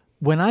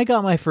when I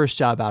got my first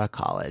job out of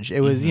college,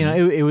 it was,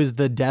 it was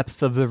the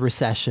depth of the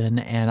recession,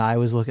 and I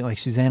was looking, like,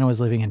 Susanna was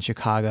living in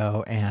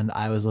Chicago, and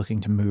I was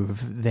looking to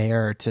move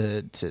there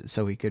to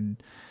so we could,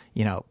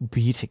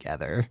 be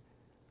together.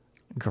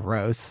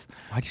 Gross.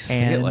 Why'd you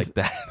say it like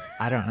that?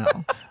 I don't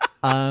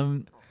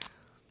know.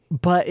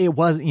 But it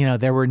was,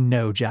 there were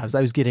no jobs.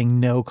 I was getting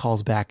no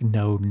calls back,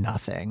 no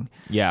nothing.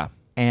 Yeah.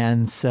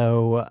 And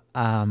so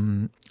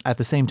at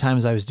the same time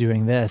as I was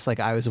doing this, like,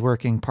 I was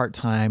working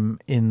part-time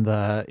in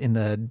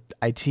the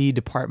IT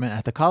department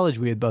at the college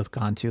we had both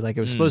gone to. Like,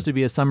 it was supposed to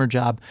be a summer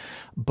job,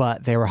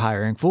 but they were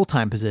hiring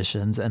full-time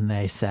positions, and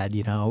they said,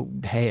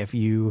 hey, if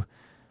you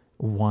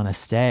want to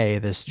stay,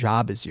 this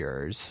job is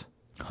yours.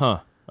 Huh.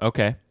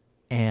 Okay.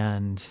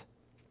 And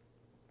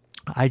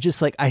I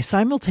just, like, I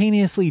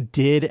simultaneously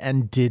did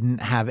and didn't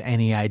have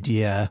any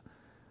idea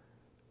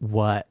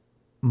what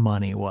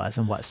money was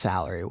and what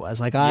salary was.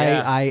 Like,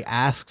 I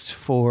asked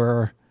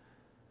for,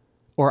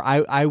 or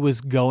I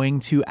was going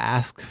to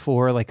ask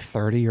for like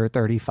 30 or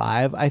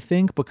 35, I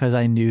think, because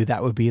I knew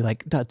that would be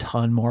like a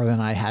ton more than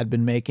I had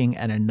been making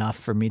and enough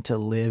for me to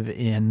live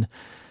in,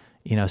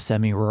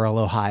 semi-rural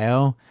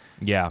Ohio.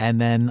 Yeah.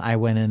 And then I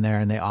went in there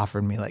and they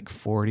offered me like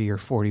 40 or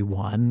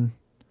 41.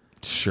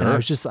 Sure. And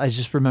I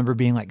just remember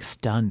being like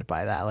stunned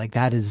by that. Like,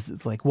 that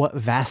is like, what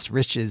vast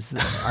riches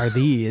are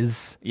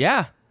these?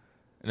 Yeah.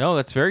 No,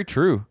 that's very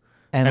true.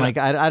 And like,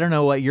 I don't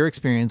know what your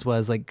experience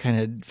was, like, kind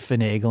of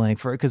finagling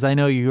for it, because I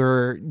know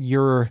your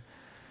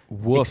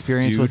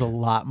experience was a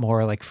lot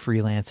more like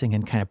freelancing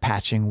and kind of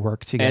patching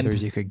work together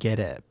as you could get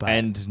it. But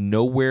and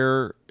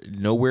nowhere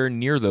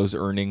near those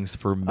earnings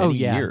for many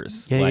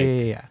years.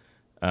 Yeah.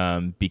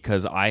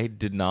 Because I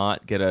did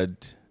not get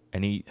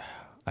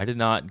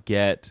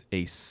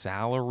a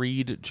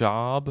salaried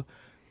job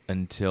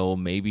until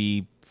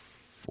maybe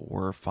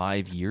 4 or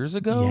 5 years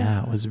ago.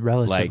 Yeah, it was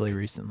relatively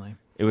recently.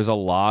 It was a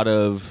lot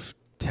of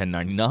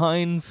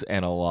 1099s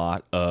and a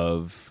lot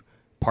of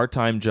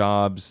part-time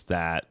jobs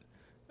that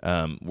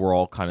were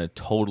all kind of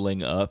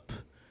totaling up,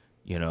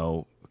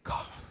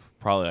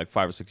 probably like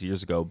 5 or 6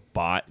 years ago,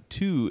 bought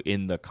two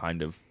in the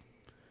kind of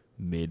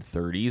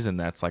mid-30s, and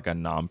that's like a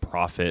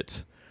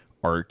nonprofit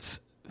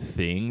arts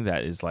thing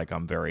that is like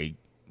I'm very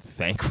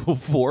thankful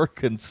for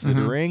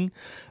considering.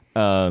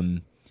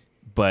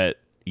 But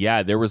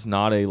yeah, there was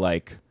not a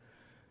like,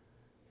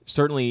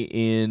 certainly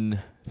in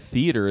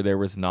theater, there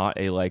was not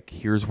a like,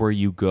 here's where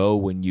you go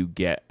when you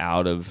get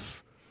out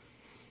of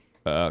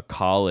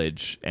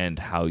college and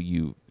how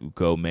you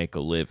go make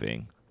a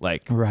living.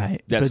 Like, right.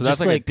 So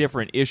that's like a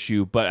different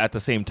issue, but at the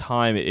same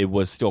time, it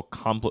was still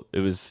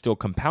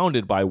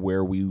compounded by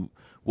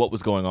what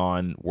was going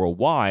on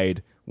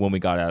worldwide when we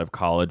got out of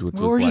college, which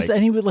was just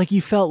like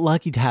you felt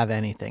lucky to have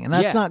anything, and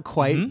that's not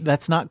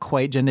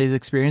quite Jenda's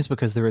experience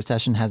because the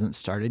recession hasn't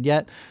started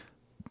yet.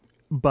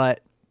 But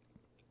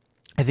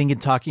I think in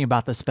talking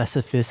about the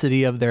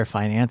specificity of their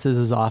finances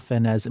as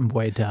often as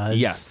Mbue does,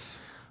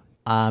 yes,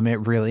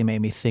 it really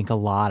made me think a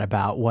lot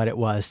about what it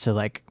was to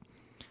like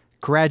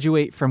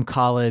graduate from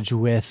college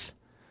with,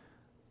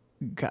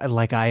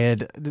 like,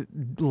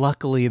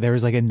 luckily there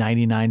was like a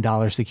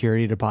 $99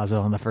 security deposit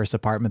on the first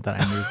apartment that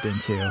I moved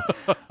into,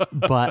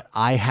 but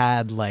I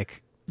had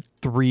like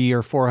 $300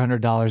 or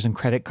 $400 in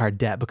credit card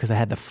debt because I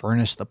had to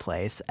furnish the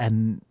place,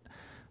 and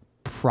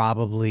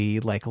probably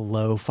like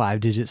low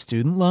 5-digit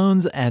student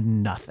loans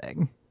and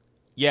nothing.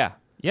 Yeah.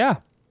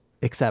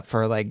 Except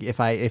for like if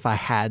I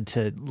had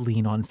to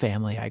lean on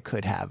family, I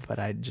could have, but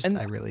I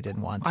really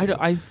didn't want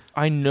to.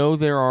 I know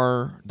there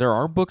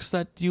are books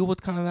that deal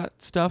with kind of that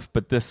stuff,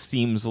 but this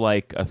seems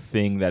like a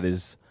thing that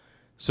is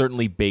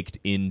certainly baked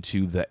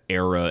into the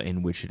era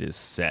in which it is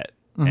set,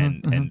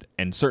 and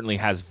certainly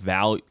has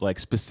value, like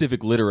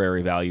specific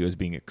literary value is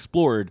being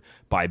explored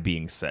by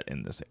being set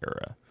in this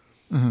era.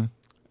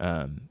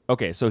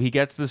 Okay, so he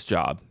gets this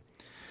job.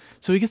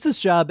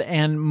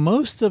 And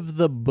most of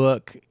the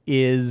book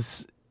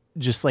is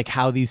just like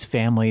how these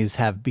families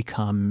have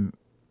become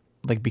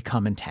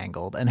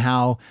entangled, and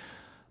how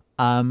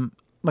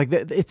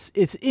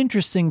it's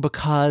interesting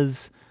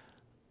because,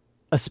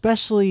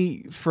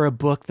 especially for a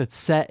book that's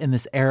set in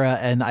this era,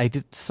 and I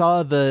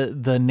saw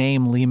the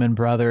name Lehman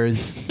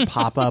Brothers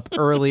pop up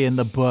early in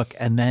the book,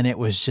 and then it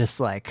was just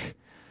like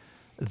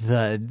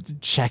the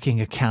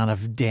checking account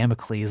of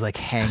Damocles like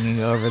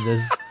hanging over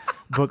this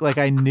book. Like,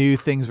 I knew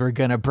things were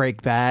gonna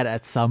break bad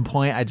at some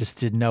point. I just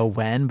didn't know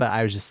when, but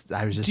I was just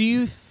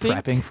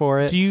prepping for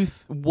it.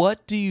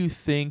 What do you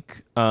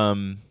think?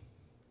 Does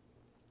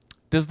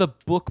the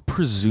book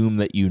presume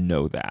that you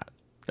know that?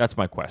 That's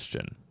my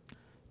question.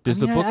 Does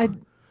the book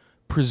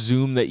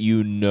presume that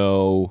you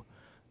know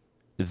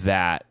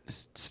that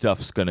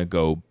stuff's gonna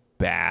go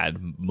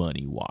bad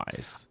money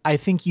wise? I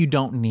think you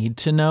don't need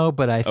to know,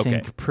 but I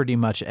think pretty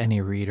much any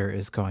reader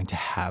is going to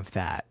have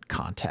that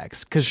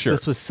context, because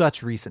this was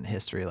such recent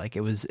history. Like,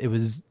 it was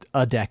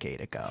a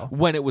decade ago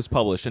when it was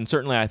published, and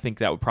certainly I think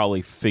that would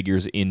probably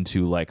figures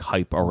into like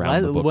hype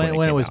around the book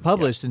when it was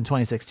published in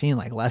 2016,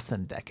 like less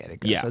than a decade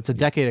ago. So it's a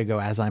decade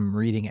ago as I'm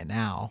reading it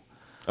now.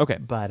 Okay.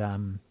 But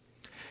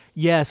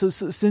yeah. So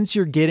since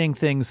you're getting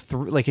things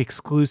through like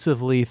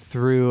exclusively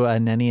through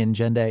Neni and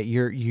Jende,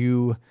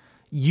 you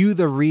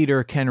the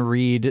reader can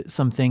read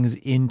some things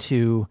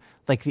into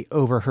like the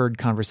overheard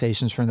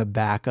conversations from the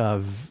back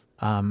of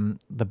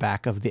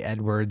the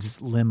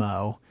Edwards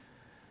limo.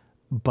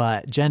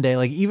 But Jende,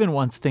 like even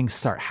once things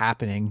start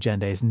happening,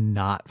 Jende is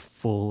not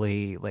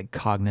fully like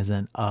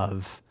cognizant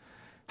of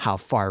how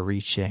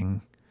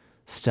far-reaching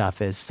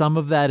stuff is. Some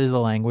of that is a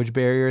language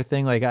barrier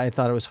thing. Like I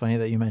thought it was funny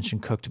that you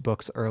mentioned cooked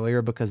books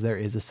earlier because there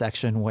is a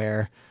section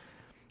where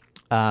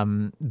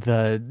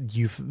the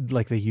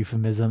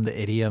euphemism,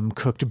 the idiom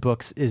cooked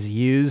books is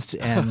used,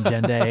 and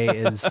Jende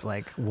is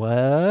like,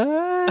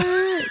 what?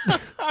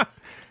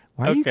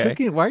 Why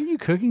are you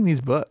cooking these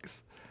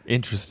books?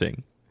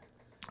 Interesting.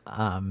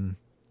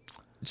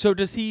 So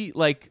does he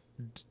like?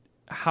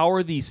 How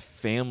are these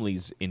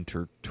families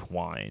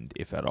intertwined,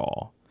 if at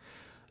all?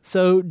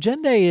 So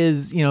Jende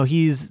is,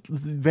 he's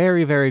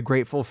very, very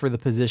grateful for the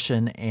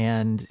position,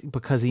 and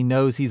because he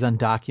knows he's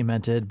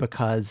undocumented,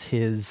 because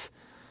his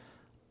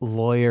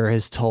lawyer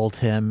has told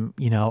him,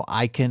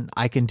 I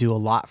can do a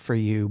lot for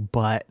you,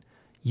 but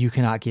you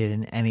cannot get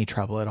in any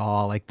trouble at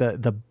all. Like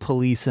the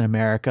police in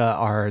America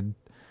are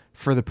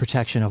for the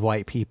protection of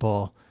white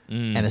people.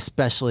 And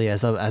especially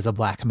as a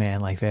black man,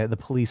 like the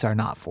police are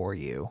not for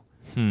you.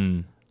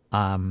 And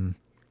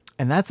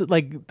that's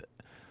like,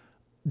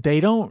 they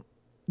don't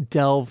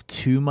delve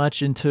too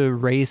much into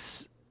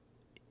race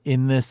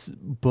in this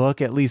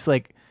book, at least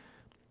like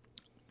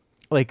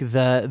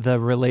the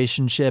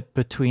relationship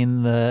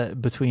between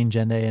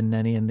Jende and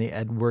Neni and the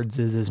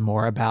Edwardses is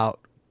more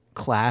about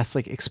class,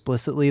 like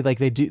explicitly. Like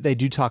they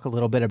do talk a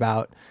little bit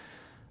about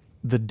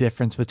the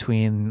difference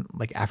between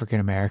like African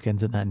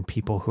Americans and then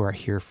people who are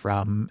here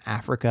from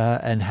Africa,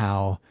 and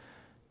how,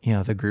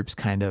 the groups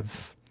kind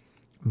of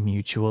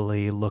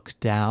mutually look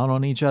down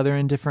on each other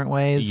in different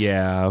ways.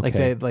 Yeah.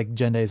 Okay. Like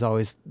Jende is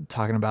always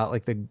talking about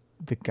like the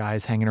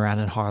guys hanging around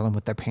in Harlem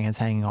with their pants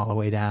hanging all the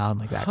way down,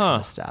 like that kind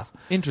of stuff.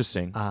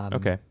 Interesting.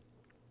 Okay.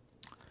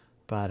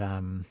 But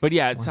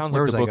yeah, it sounds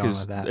like the book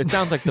is. It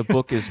sounds like the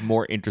book is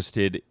more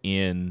interested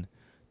in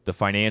the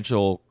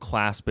financial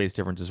class-based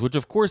differences, which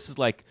of course is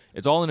like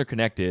it's all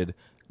interconnected,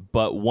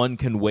 but one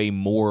can weigh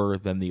more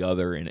than the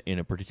other in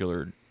a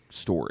particular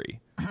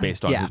story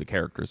based on who the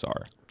characters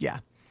are. Yeah.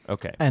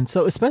 Okay. And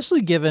so,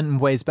 especially given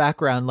Mbue's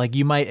background, like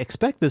you might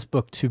expect this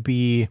book to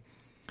be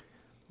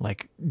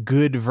like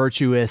good,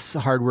 virtuous,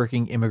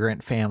 hardworking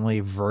immigrant family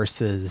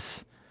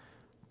versus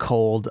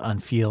cold,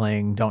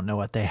 unfeeling, don't know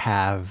what they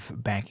have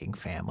banking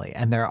family.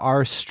 And there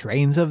are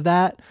strains of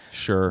that.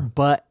 Sure.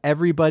 But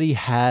everybody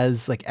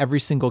has, like every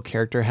single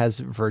character has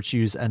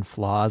virtues and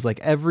flaws.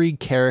 Like every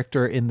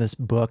character in this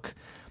book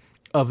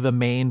of the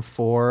main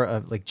four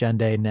of like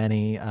Jende,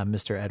 Neni,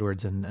 Mr.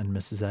 Edwards and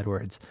Mrs.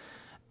 Edwards,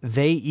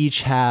 they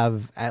each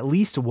have at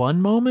least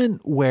one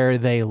moment where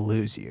they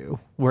lose you,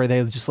 where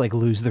they just like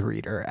lose the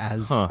reader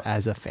as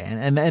a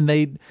fan. And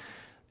they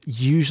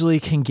usually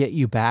can get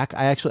you back.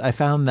 I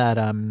found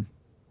that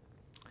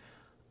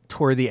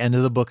toward the end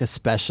of the book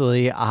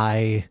especially,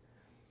 I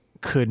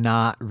could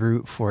not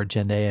root for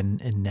Jende and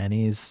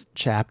Neni's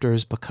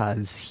chapters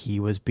because he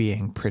was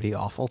being pretty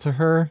awful to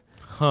her.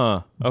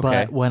 Okay.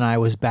 But when I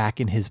was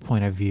back in his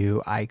point of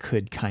view, I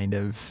could kind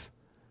of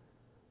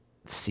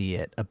see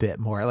it a bit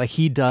more. Like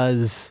he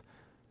does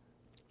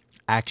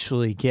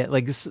actually get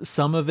like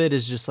some of it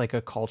is just like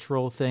a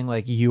cultural thing,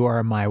 like you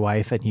are my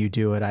wife and you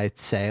do what I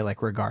say,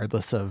 like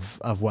regardless of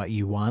what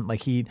you want.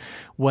 Like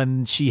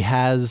when she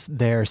has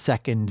their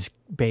second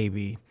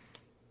baby,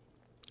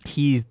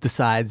 he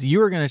decides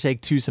you are going to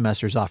take 2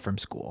 semesters off from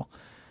school,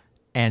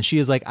 and she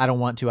is like, I don't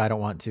want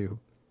to,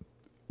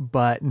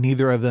 but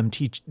neither of them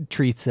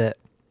treats it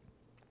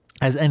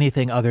as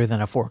anything other than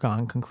a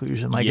foregone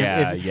conclusion. Like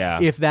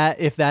if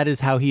that is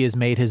how he has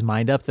made his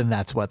mind up, then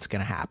that's what's going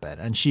to happen.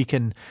 And she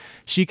can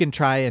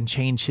try and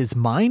change his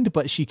mind,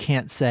 but she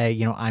can't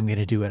say, I'm going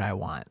to do what I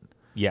want.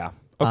 Yeah.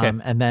 Okay.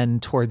 And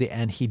then toward the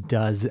end, he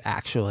does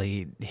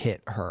actually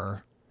hit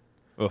her.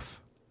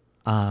 Oof.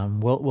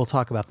 We'll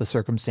talk about the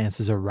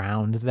circumstances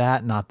around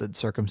that. Not that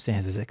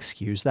circumstances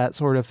excuse that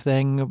sort of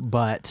thing,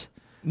 but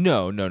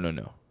no.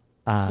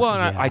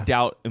 I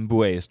doubt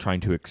Mbue is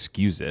trying to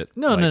excuse it.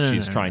 No.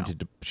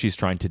 She's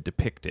trying to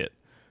depict it.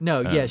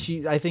 No,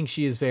 I think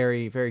she is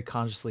very, very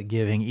consciously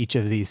giving each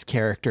of these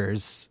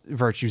characters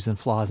virtues and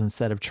flaws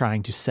instead of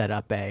trying to set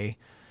up an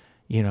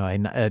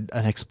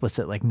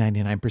explicit like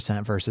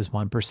 99% versus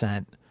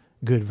 1%,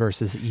 good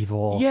versus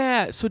evil.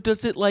 Yeah. So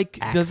does it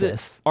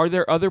are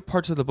there other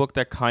parts of the book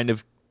that kind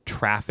of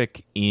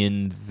traffic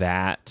in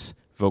that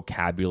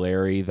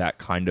vocabulary, that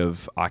kind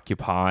of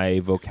Occupy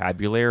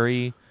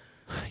vocabulary?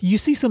 You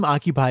see some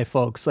Occupy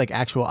folks, like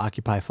actual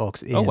Occupy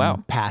folks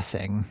in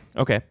passing.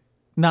 Okay.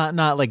 Not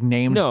like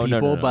named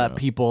people, but no.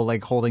 people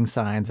like holding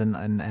signs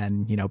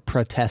and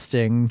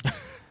protesting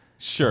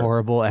sure.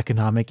 horrible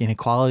economic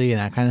inequality and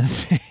that kind of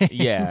thing.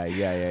 Yeah.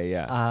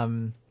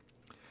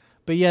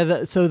 But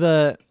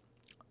yeah,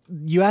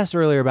 you asked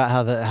earlier about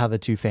how the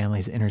 2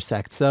 families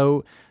intersect.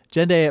 So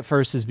Jende at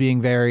first is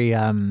being very,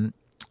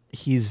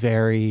 he's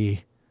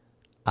very,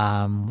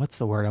 what's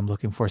the word I'm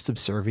looking for?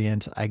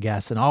 Subservient, I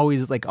guess. And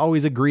always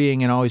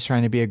agreeing and always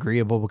trying to be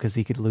agreeable because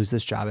he could lose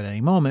this job at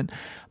any moment.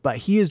 But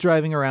he is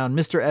driving around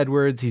Mr.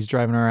 Edwards. He's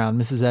driving around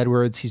Mrs.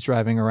 Edwards. He's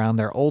driving around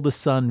their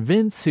oldest son,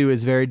 Vince, who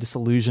is very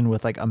disillusioned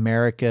with like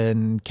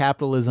American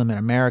capitalism in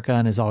America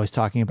and is always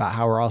talking about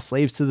how we're all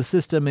slaves to the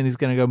system. And he's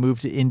going to go move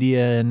to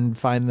India and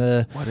find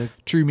the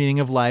true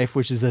meaning of life,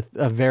 which is a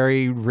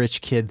very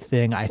rich kid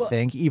thing, I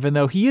think, even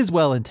though he is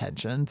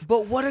well-intentioned.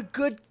 But what a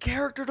good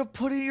character to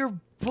put in your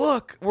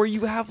book, where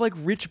you have like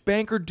rich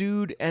banker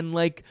dude and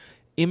like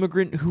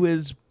immigrant who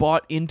has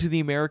bought into the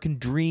American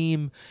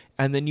dream,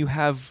 and then you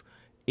have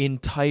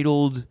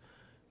entitled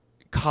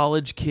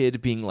college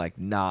kid being like,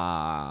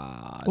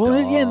 nah.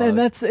 Well, dog. yeah, and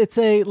it's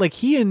a like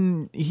he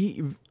and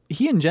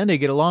Jende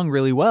get along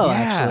really well,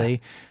 actually,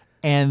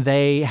 and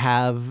they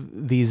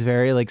have these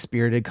very like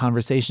spirited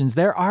conversations.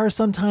 There are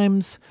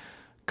sometimes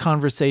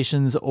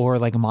conversations or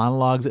like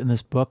monologues in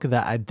this book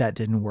that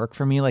didn't work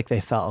for me. Like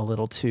they felt a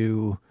little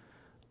too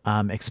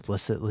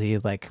explicitly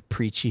like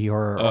preachy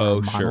or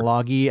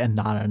monologue-y and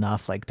not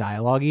enough like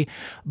dialogue-y.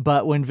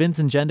 But when Vince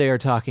and Jende are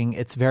talking,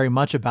 it's very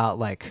much about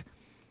like,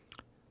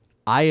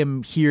 I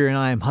am here and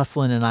I am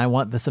hustling and I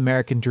want this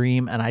American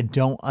dream, and I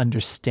don't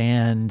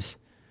understand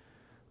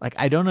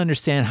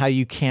how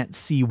you can't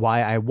see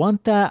why I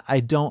want that.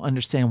 I don't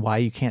understand why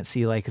you can't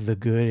see like the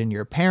good in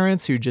your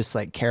parents who just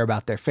like care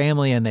about their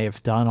family and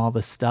they've done all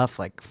this stuff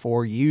like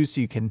for you so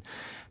you can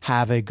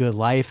have a good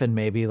life, and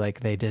maybe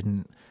like they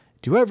didn't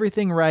do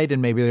everything right and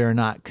maybe they're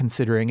not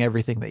considering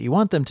everything that you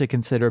want them to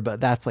consider,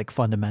 but that's like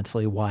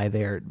fundamentally why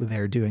they're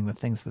doing the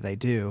things that they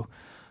do.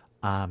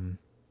 And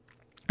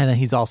then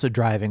he's also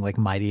driving like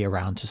Mighty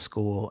around to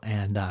school,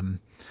 and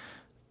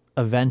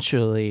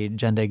eventually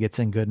Jende gets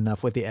in good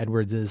enough with the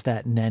Edwardses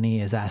that Nenny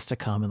is asked to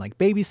come and like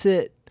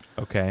babysit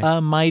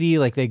Mighty.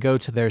 Like they go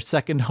to their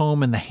second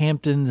home in the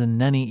Hamptons, and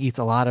Nenny eats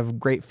a lot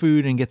of great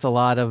food and gets a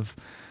lot of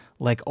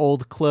like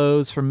old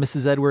clothes from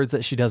Mrs. Edwards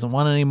that she doesn't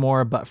want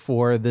anymore. But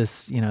for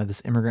this,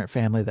 this immigrant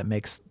family that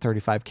makes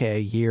 $35K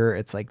a year,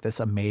 it's like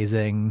this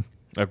amazing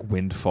like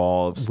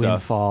windfall of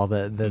stuff.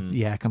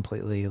 That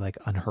completely like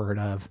unheard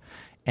of.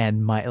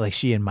 And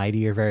she and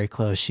Mighty are very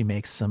close. She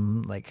makes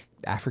some like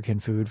African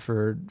food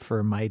for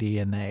Mighty,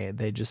 and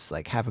they just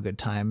like have a good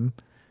time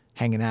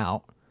hanging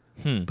out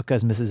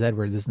because Mrs.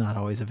 Edwards is not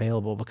always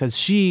available because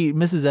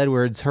Mrs.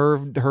 Edwards,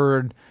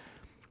 her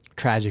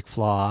tragic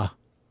flaw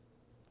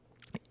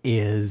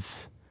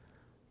is,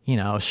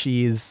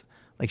 she's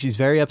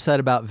very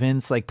upset about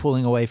Vince like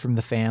pulling away from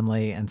the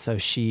family, and so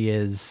she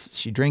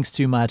drinks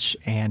too much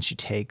and she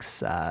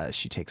takes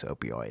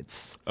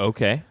opioids.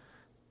 Okay.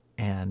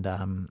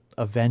 And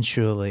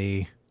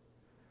eventually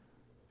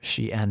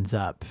she ends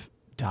up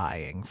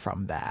dying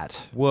from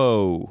that.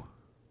 Whoa.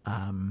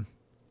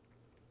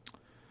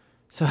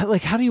 So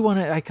like, how do you want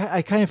to?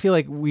 I kind of feel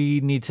like we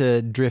need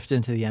to drift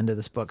into the end of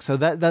this book. So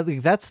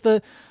that's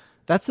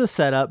the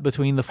setup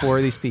between the four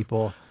of these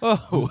people.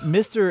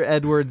 Mr.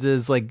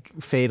 Edwards' like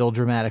fatal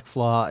dramatic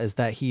flaw is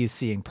that he is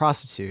seeing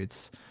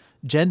prostitutes.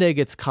 Jende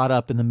gets caught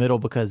up in the middle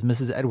because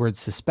Mrs. Edwards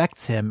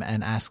suspects him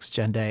and asks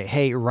Jende,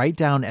 hey, write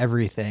down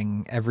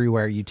everything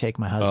everywhere you take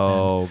my husband.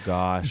 Oh,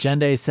 gosh.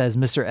 Jende says,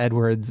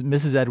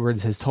 Mrs.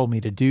 Edwards has told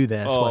me to do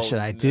this. What should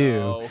I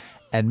do?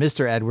 And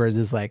Mr. Edwards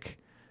is like,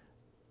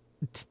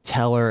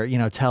 tell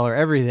her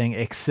everything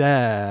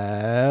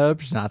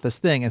except not this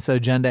thing. And so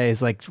Jende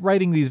is like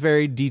writing these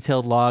very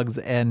detailed logs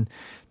and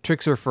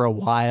tricks her for a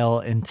while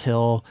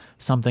until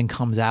something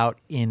comes out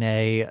in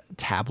a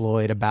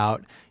tabloid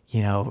about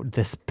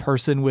this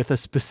person with a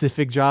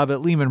specific job at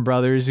Lehman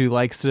Brothers who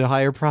likes to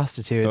hire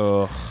prostitutes.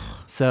 Ugh.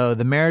 So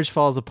the marriage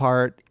falls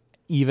apart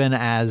even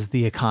as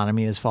the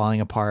economy is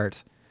falling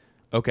apart.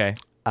 Okay.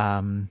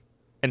 And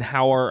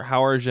how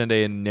are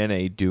Jende and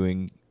Nenny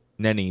doing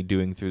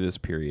through this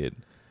period?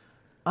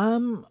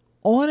 On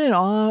and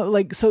on.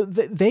 Like, so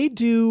they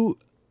do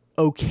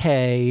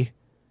okay.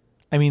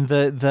 I mean,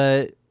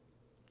 I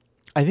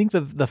think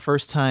the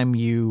first time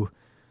you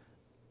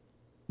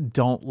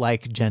don't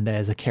like Jende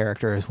as a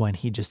character is when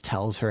he just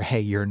tells her, hey,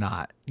 you're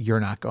not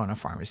going to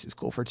pharmacy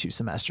school for 2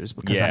 semesters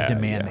because I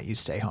demand that you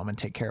stay home and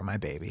take care of my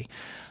baby.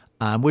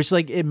 Which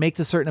like it makes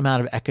a certain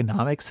amount of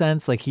economic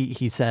sense. Like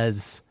he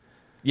says,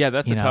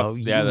 that's a tough,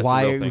 that's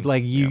why, a real thing.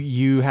 like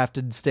you have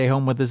to stay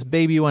home with this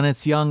baby when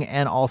it's young.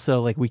 And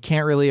also like, we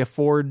can't really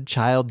afford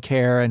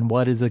childcare, and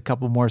what is a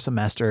couple more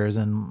semesters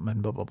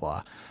and blah, blah,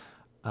 blah.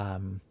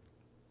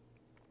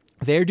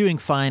 They're doing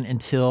fine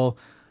until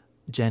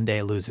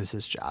Jende loses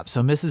his job.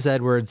 So Mrs.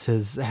 Edwards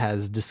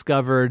has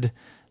discovered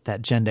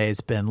that Jende has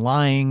been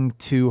lying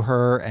to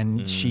her,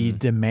 and she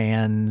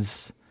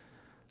demands,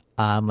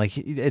 like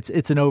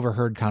it's an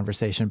overheard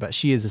conversation, but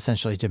she is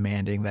essentially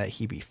demanding that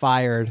he be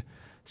fired.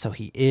 So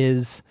he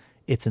is.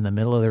 It's in the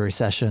middle of the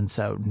recession,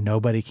 so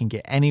nobody can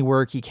get any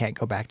work. He can't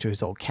go back to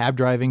his old cab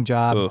driving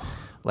job. Ugh.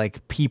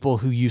 Like people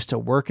who used to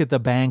work at the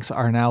banks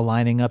are now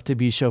lining up to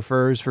be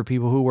chauffeurs for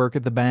people who work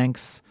at the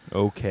banks.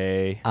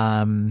 Okay.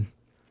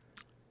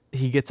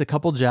 he gets a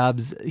couple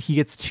jobs. He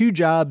gets 2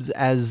 jobs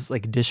as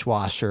like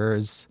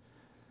dishwashers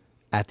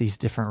at these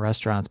different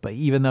restaurants. But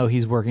even though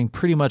he's working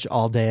pretty much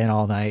all day and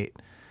all night,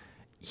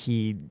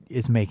 he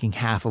is making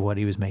half of what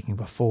he was making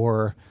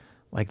before.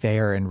 Like they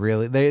are in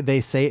really,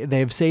 they say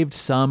they've saved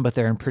some, but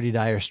they're in pretty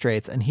dire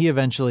straits. And he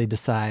eventually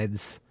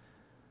decides,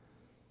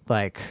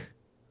 like,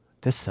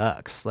 this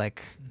sucks.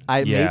 Like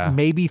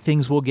maybe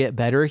things will get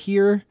better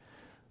here,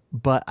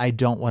 but I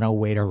don't want to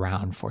wait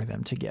around for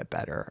them to get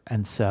better.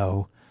 And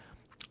so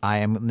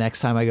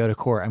next time I go to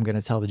court, I'm going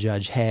to tell the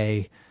judge,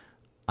 hey,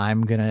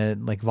 I'm going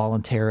to like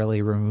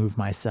voluntarily remove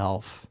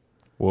myself.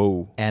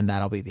 Whoa. And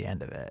that'll be the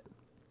end of it.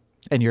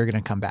 And you're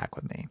going to come back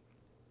with me.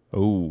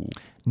 Oh.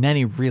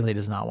 Nenny really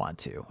does not want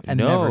to, and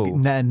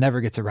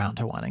never gets around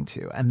to wanting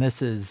to. And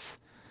this is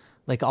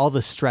like all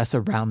the stress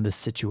around this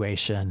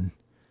situation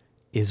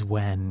is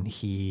when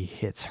he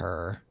hits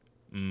her.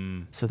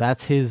 So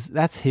that's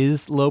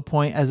his low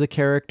point as a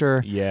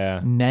character.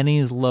 Yeah.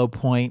 Nenny's low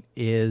point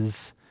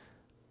is,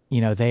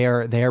 they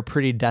are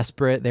pretty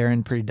desperate. They're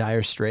in pretty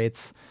dire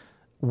straits.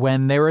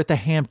 When they were at the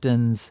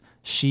Hamptons,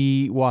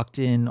 she walked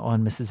in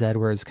on Mrs.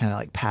 Edwards, kind of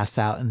like passed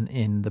out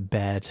in the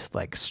bed,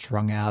 like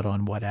strung out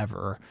on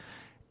whatever.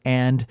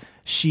 And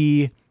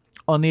she,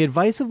 on the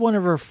advice of one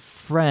of her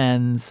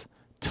friends,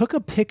 took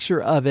a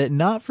picture of it,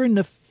 not for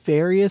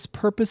nefarious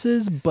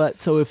purposes, but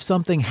so if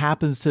something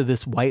happens to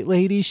this white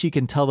lady, she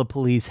can tell the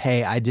police,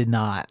 hey, I did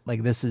not.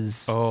 Like, this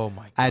is, oh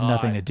my God. I had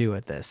nothing to do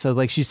with this. So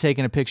like she's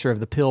taking a picture of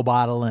the pill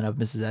bottle and of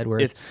Mrs.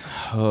 Edwards.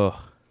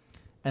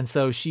 And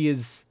so she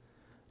is,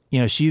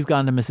 she's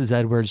gone to Mrs.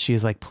 Edwards.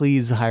 She's like,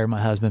 please hire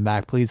my husband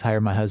back. Please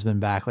hire my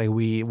husband back. Like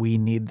we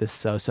need this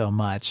so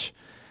much.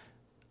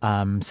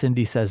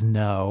 Cindy says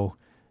no.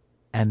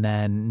 And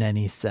then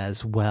Nenny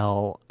says,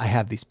 well, I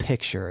have these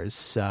pictures.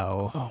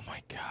 So, oh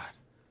my God.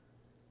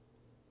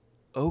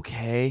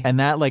 Okay. And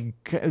that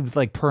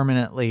like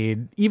permanently,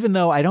 even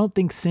though I don't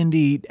think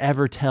Cindy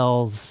ever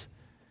tells,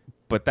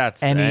 but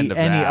that's any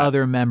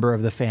other member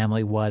of the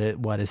family what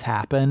has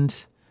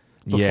happened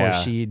before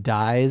she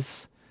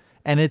dies.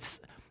 And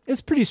it's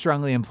pretty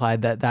strongly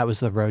implied that was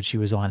the road she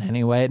was on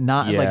anyway.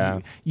 Not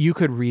like you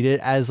could read it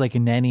as like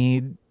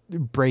Nenny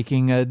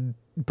breaking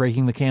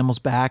the camel's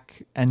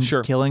back and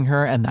killing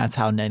her, and that's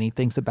how Nenny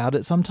thinks about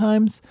it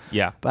sometimes.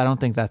 Yeah. But I don't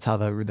think that's how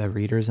the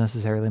reader is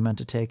necessarily meant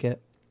to take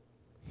it.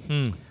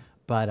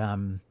 But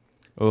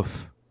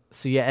oof.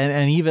 So yeah,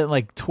 and even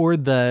like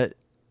toward the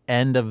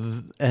end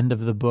of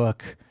the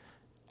book,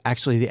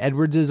 actually the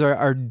Edwardses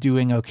are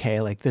doing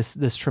okay. Like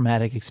this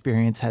traumatic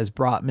experience has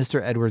brought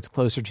Mr. Edwards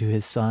closer to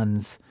his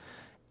sons,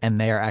 and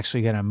they are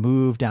actually going to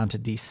move down to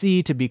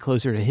DC to be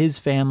closer to his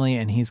family,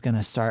 and he's going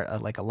to start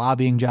a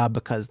lobbying job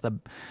because the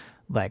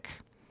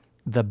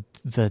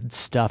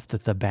stuff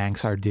that the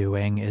banks are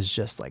doing is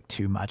just like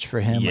too much for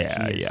him.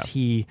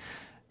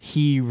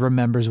 He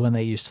remembers when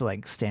they used to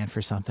like stand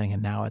for something,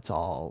 and now it's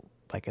all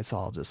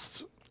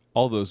just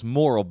all those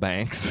moral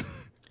banks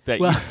that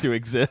used to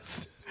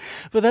exist.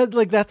 But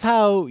that's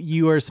how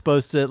you are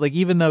supposed to, like,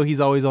 even though he's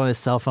always on his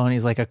cell phone,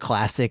 he's like a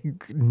classic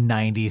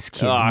 90s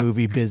kids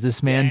movie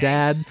businessman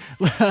dad.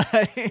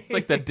 It's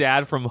like the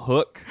dad from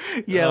Hook.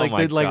 Yeah,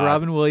 like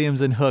Robin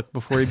Williams in Hook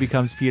before he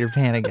becomes Peter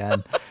Pan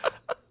again.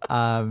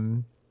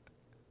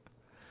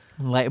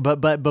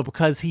 But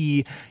because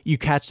you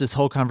catch this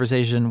whole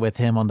conversation with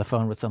him on the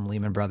phone with some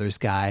Lehman Brothers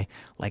guy,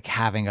 like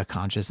having a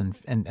conscience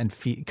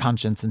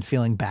and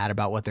feeling bad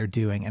about what they're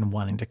doing and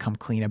wanting to come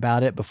clean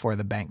about it before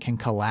the bank can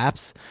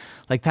collapse.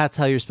 Like that's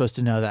how you're supposed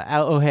to know that,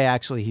 oh, hey,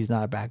 actually he's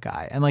not a bad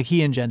guy. And like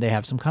he and Jende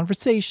have some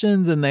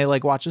conversations and they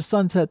like watch a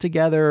sunset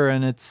together,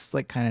 and it's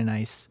like kind of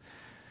nice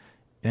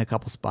in a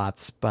couple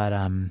spots. But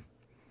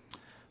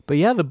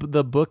yeah,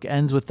 the book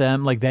ends with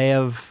them like they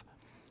have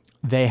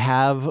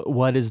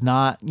what is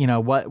not,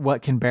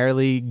 what can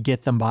barely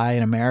get them by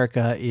in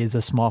America is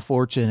a small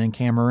fortune in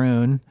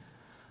Cameroon.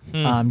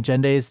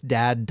 Jende's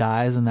dad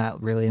dies, and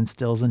that really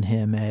instills in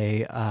him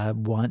a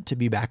want to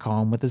be back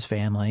home with his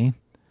family.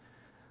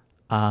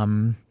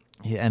 And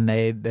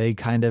they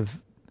kind of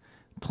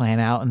plan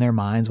out in their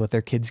minds what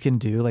their kids can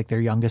do. Like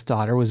their youngest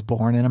daughter was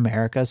born in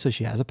America, so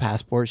she has a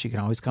passport. She can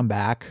always come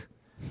back.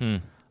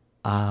 And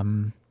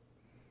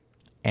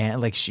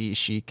like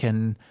she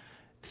can...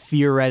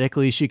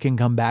 Theoretically, she can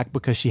come back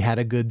because she had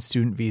a good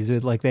student visa.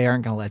 Like they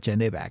aren't going to let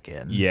Jende back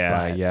in.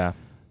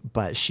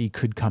 But she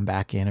could come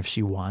back in if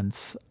she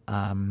wants.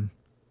 And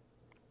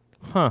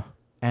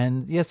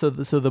yeah, so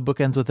the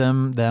book ends with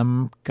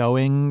them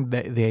going.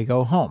 They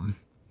go home,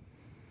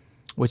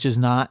 which is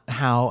not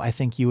how I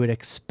think you would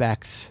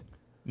expect.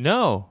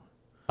 No,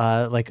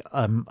 like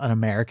an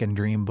American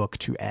Dream book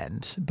to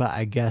end. But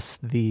I guess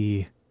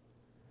the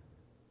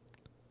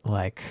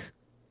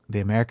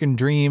American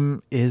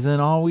Dream isn't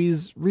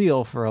always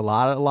real for a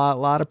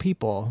lot of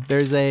people.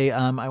 There's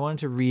I wanted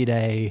to read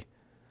a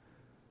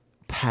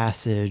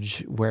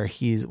passage where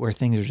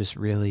things are just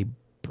really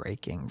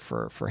breaking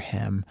for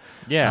him.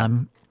 Yeah.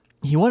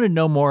 He wanted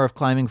no more of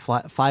climbing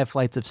 5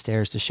 flights of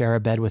stairs to share a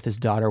bed with his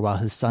daughter while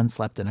his son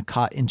slept in a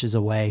cot inches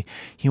away.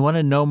 He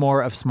wanted no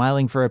more of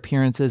smiling for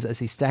appearances as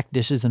he stacked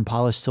dishes and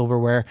polished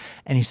silverware,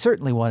 and he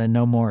certainly wanted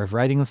no more of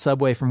riding the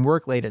subway from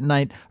work late at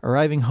night,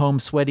 arriving home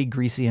sweaty,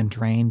 greasy, and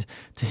drained.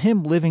 To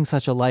him, living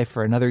such a life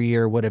for another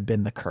year would have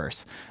been the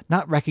curse.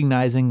 Not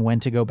recognizing when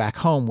to go back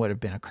home would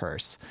have been a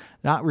curse.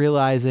 Not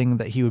realizing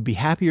that he would be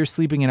happier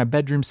sleeping in a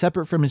bedroom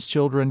separate from his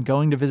children,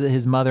 going to visit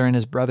his mother and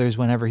his brothers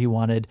whenever he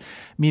wanted,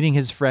 meeting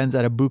his friends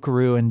at a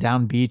buckaroo and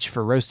down beach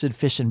for roasted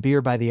fish and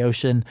beer by the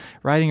ocean,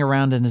 riding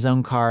around in his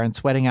own car and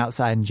sweating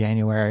outside in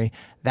January.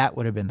 That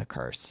would have been the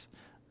curse.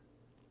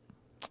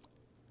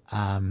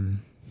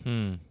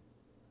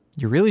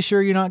 You're really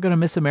sure you're not going to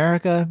miss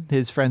America?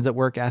 His friends at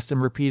work asked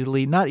him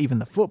repeatedly. Not even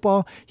the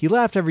football. He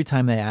laughed every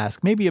time they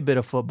asked. Maybe a bit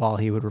of football,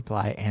 he would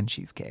reply, and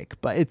cheesecake.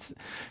 But it's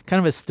kind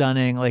of a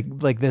stunning,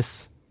 like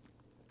this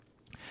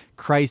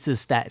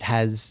crisis that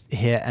has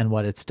hit and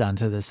what it's done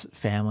to this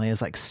family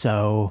is like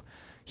so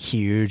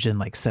huge and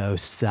like so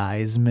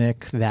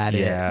seismic that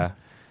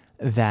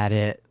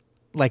it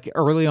like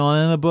early on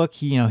in the book,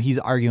 he's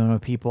arguing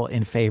with people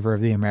in favor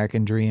of the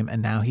American dream.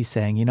 And now he's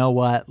saying, you know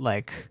what,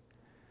 like,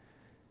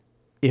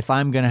 if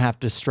I'm going to have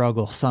to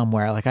struggle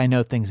somewhere, like I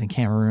know things in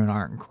Cameroon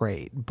aren't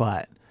great,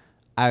 but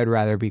I would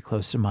rather be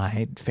close to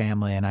my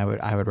family, and I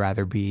would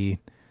rather be,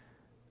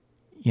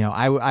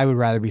 I would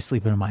rather be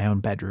sleeping in my own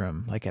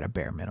bedroom, like at a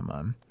bare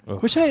minimum,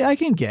 which I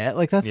can get.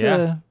 Like that's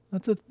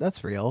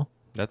real.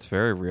 That's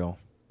very real.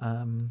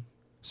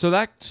 So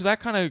that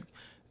kind of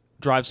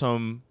drives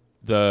home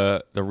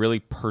the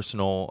really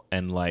personal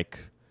and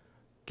like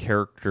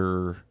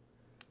character,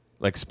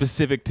 like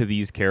specific to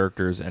these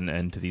characters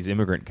and to these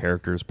immigrant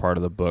characters part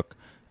of the book.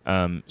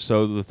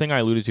 So the thing I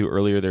alluded to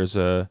earlier, there's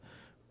a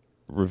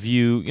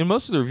review.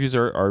 Most of the reviews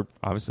are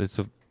obviously, it's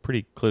a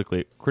pretty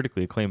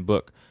critically acclaimed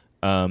book.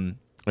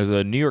 There's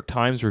a New York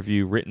Times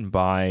review written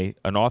by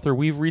an author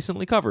we've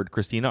recently covered,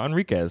 Christina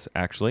Enriquez,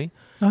 actually.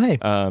 Oh, hey.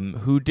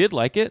 Who did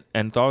like it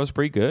and thought it was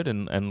pretty good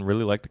and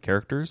really liked the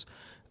characters.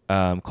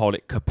 Called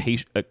it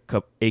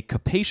a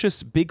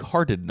capacious,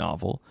 big-hearted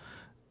novel.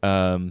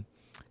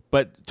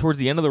 But towards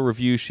the end of the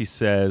review, she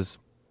says,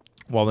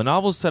 while the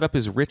novel's setup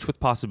is rich with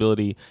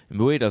possibility,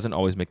 Mbue doesn't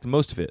always make the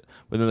most of it.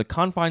 Within the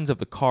confines of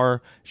the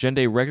car,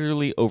 Jende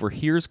regularly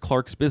overhears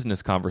Clark's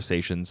business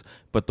conversations,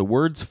 but the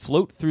words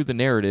float through the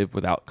narrative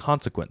without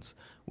consequence.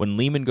 When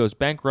Lehman goes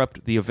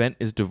bankrupt, the event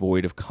is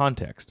devoid of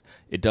context.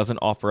 It doesn't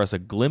offer us a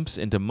glimpse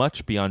into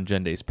much beyond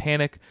Jende's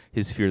panic,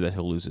 his fear that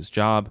he'll lose his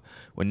job.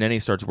 When Nene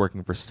starts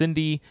working for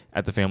Cindy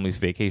at the family's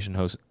vacation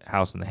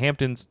house in the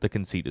Hamptons, the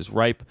conceit is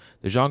ripe.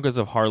 The Jongas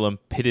of Harlem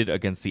pitted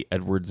against the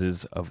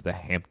Edwardses of the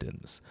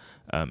Hamptons.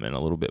 And a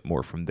little bit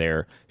more from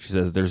there. She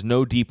says, there's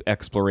no deep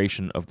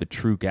exploration of the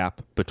true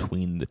gap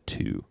between the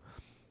two.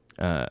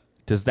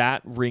 Does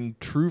that ring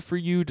true for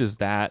you? Was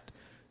that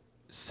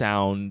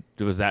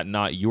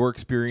not your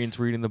experience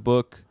reading the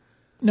book?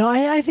 No,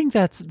 I think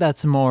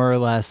that's more or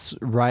less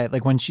right.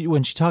 Like when she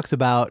talks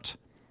about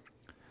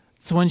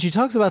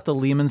the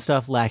Lehman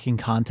stuff lacking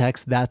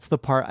context, that's the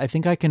part I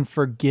think I can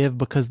forgive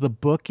because the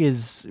book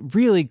is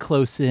really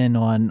close in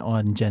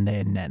on Jende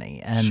and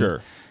Nene. And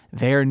sure.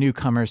 They're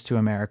newcomers to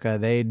America.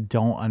 They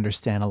don't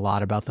understand a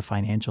lot about the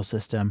financial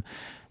system.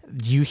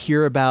 You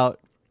hear about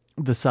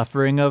the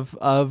suffering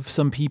of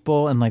some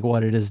people and like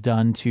what it has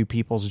done to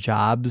people's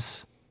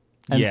jobs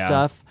and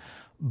stuff.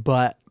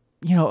 But,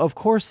 of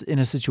course, in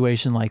a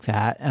situation like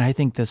that, and I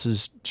think this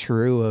is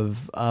true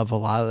of a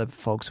lot of the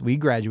folks we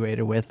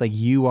graduated with, like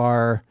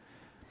you're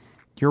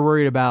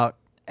worried about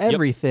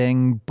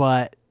everything,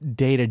 but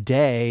day to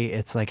day,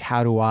 it's like,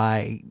 how do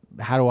I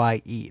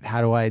eat?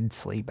 How do I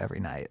sleep every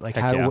night? Like,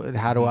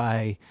 how do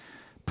I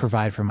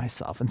provide for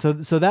myself? And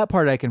so that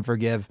part I can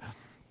forgive.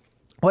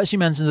 What she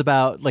mentions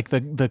about like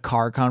the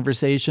car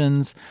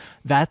conversations,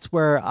 that's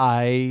where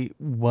I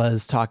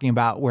was talking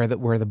about where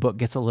the book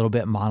gets a little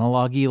bit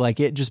monologue-y.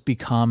 Like it just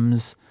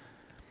becomes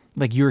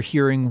like you're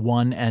hearing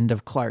one end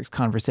of Clark's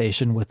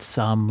conversation with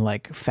some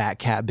like fat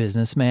cat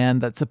businessman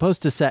that's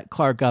supposed to set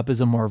Clark up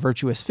as a more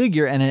virtuous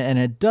figure, and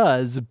it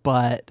does,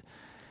 but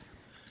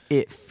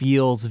it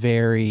feels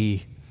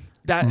very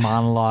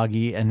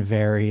monologue-y and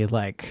very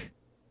like.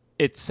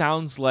 It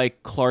sounds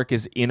like Clark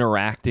is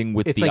interacting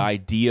with the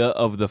idea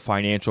of the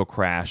financial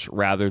crash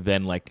rather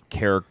than like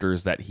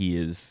characters that he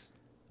is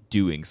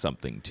doing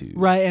something to.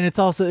 Right, and it's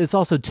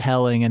also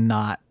telling and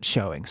not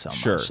showing so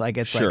much. Like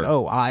it's like,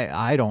 oh,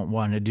 I don't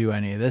want to do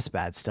any of this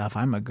bad stuff.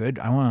 I'm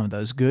one of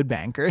those good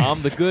bankers.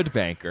 I'm the good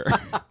banker.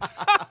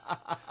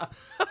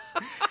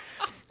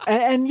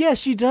 and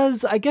yes, she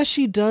does. I guess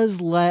she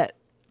does let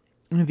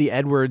the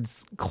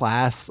Edwards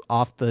class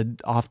off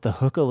the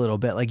hook a little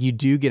bit. Like you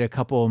do get a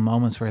couple of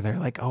moments where they're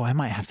like, oh, I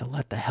might have to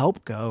let the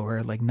help go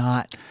or like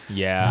not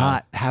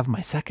have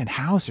my second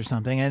house or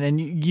something. And then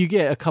you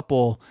get a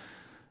couple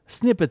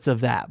snippets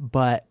of that,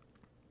 but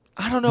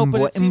I don't know.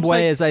 But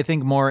Mbue is, I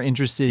think, more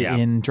interested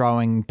in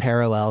drawing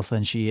parallels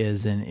than she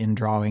is in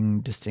drawing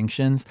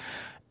distinctions.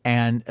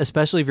 And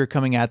especially if you're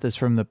coming at this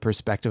from the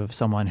perspective of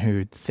someone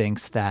who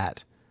thinks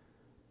that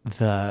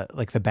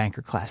the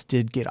banker class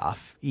did get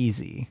off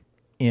easy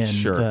in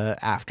the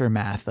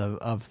aftermath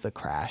of the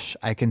crash.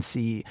 I can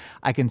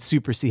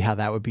super see how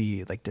that would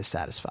be like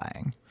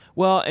dissatisfying.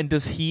 Well, and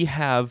does he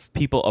have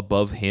people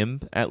above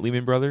him at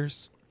Lehman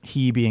Brothers?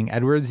 He being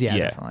Edwards? Yeah,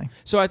 definitely.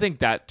 So I think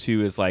that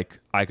too is like,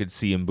 I could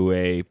see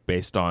Mbue,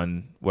 based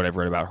on what I've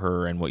read about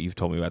her and what you've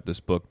told me about this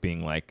book,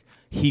 being like,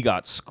 he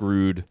got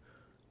screwed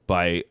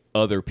by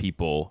other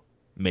people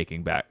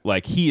making back.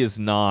 Like, he is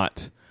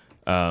not,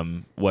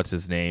 what's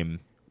his name?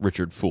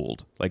 Richard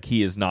Fooled. Like,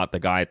 he is not the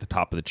guy at the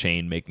top of the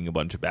chain making a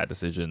bunch of bad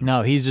decisions.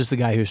 No, he's just the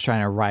guy who's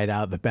trying to write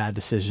out the bad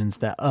decisions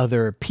that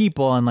other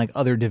people and like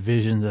other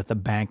divisions at the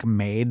bank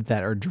made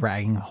that are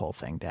dragging the whole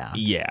thing down.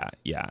 Yeah.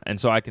 And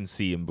so I can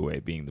see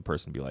Mbue being the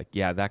person to be like,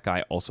 yeah, that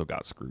guy also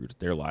got screwed.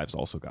 Their lives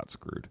also got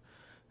screwed.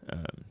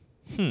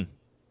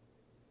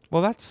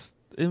 Well, that's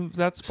so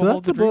that's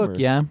the book.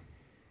 Yeah.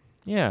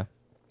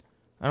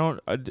 I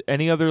don't.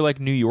 Any other like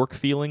New York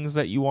feelings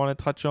that you want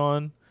to touch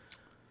on?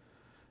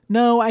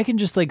 No, I can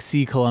just like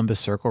see Columbus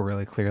Circle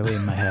really clearly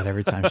in my head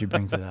every time she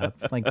brings it up.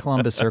 Like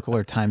Columbus Circle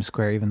or Times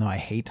Square, even though I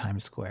hate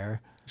Times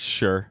Square.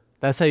 Sure.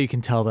 That's how you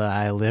can tell that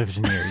I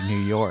lived near New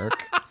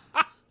York.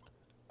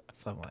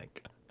 So I'm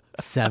like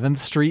 7th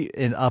Street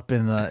and up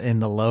in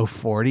the low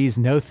 40s.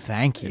 No,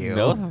 thank you.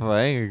 No,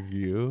 thank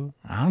you.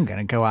 I'm going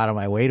to go out of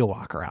my way to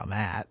walk around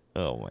that.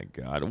 Oh my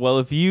God. Well,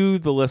 if you,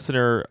 the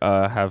listener,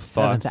 have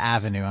thoughts. 7th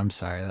Avenue. I'm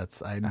sorry.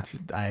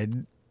 I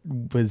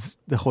was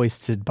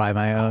hoisted by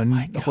my own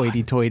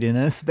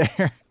hoity-toityness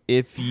there.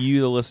 If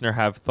you, the listener,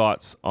 have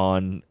thoughts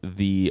on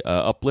the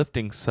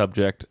uplifting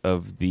subject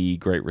of the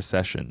Great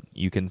Recession,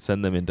 you can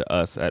send them into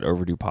us at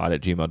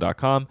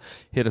overduepod@gmail.com.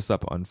 Hit us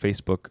up on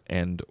Facebook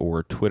and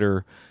or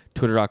Twitter,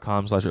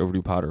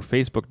 twitter.com/overduepod or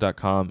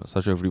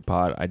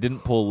facebook.com/overduepod. I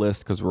didn't pull a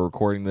list because we're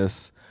recording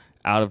this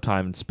out of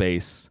time and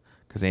space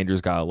because Andrew's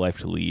got a life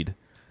to lead.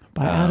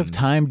 By out of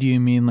time, do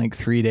you mean like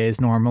 3 days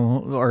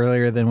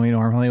earlier than we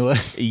normally would?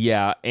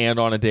 Yeah, and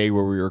on a day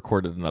where we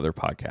recorded another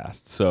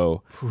podcast.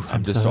 So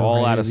I'm just so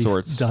all out of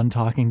sorts. Done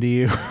talking to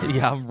you.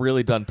 Yeah, I'm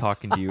really done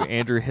talking to you.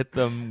 Andrew, hit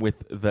them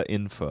with the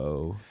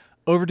info.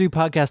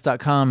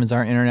 OverduePodcast.com is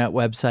our internet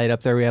website.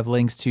 Up there we have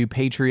links to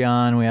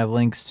Patreon. We have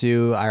links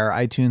to our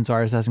iTunes,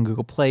 RSS, and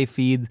Google Play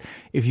feeds.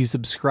 If you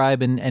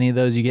subscribe in any of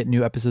those, you get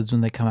new episodes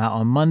when they come out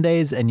on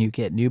Mondays, and you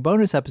get new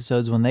bonus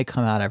episodes when they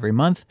come out every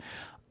month.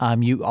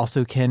 You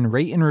also can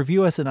rate and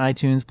review us in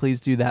iTunes.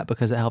 Please do that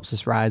because it helps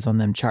us rise on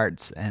them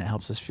charts and it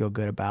helps us feel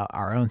good about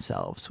our own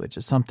selves, which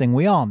is something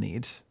we all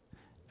need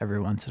every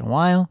once in a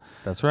while.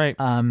 That's right.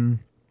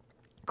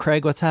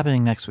 Craig, what's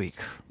happening next week?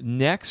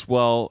 Next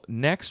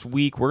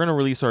week, we're going to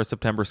release our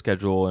September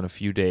schedule in a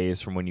few days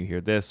from when you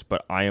hear this,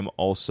 but I am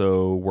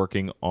also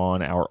working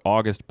on our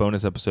August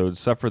bonus episode,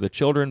 Suffer the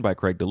Children by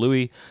Craig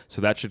DeLuey. So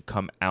that should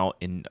come out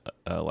in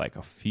like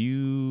a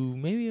few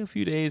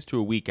days to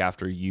a week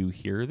after you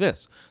hear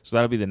this. So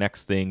that'll be the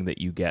next thing that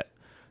you get.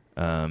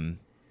 And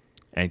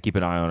keep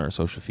an eye on our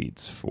social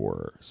feeds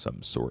for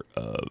some sort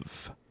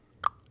of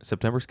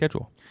September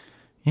schedule.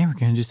 Yeah, we're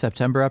going to do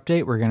September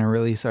update. We're going to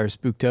release our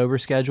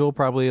Spooktober schedule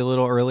probably a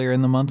little earlier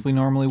in the month we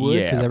normally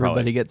would because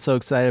everybody gets so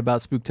excited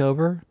about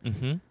Spooktober.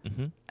 And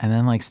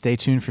then like stay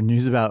tuned for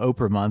news about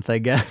Oprah month, I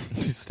guess.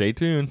 Stay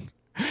tuned.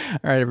 All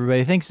right,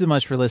 everybody. Thanks so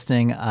much for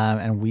listening.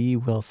 And we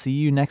will see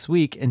you next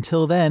week.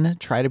 Until then,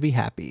 try to be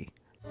happy.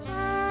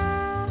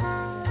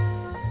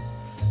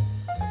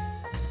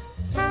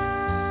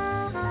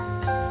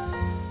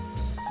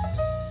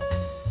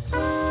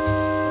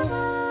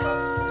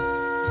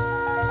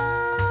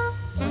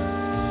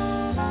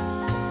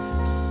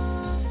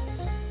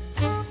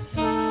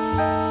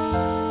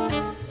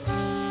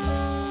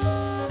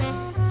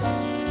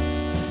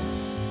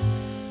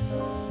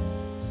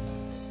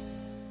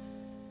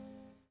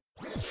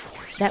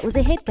 That was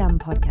a HeadGum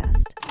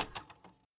podcast.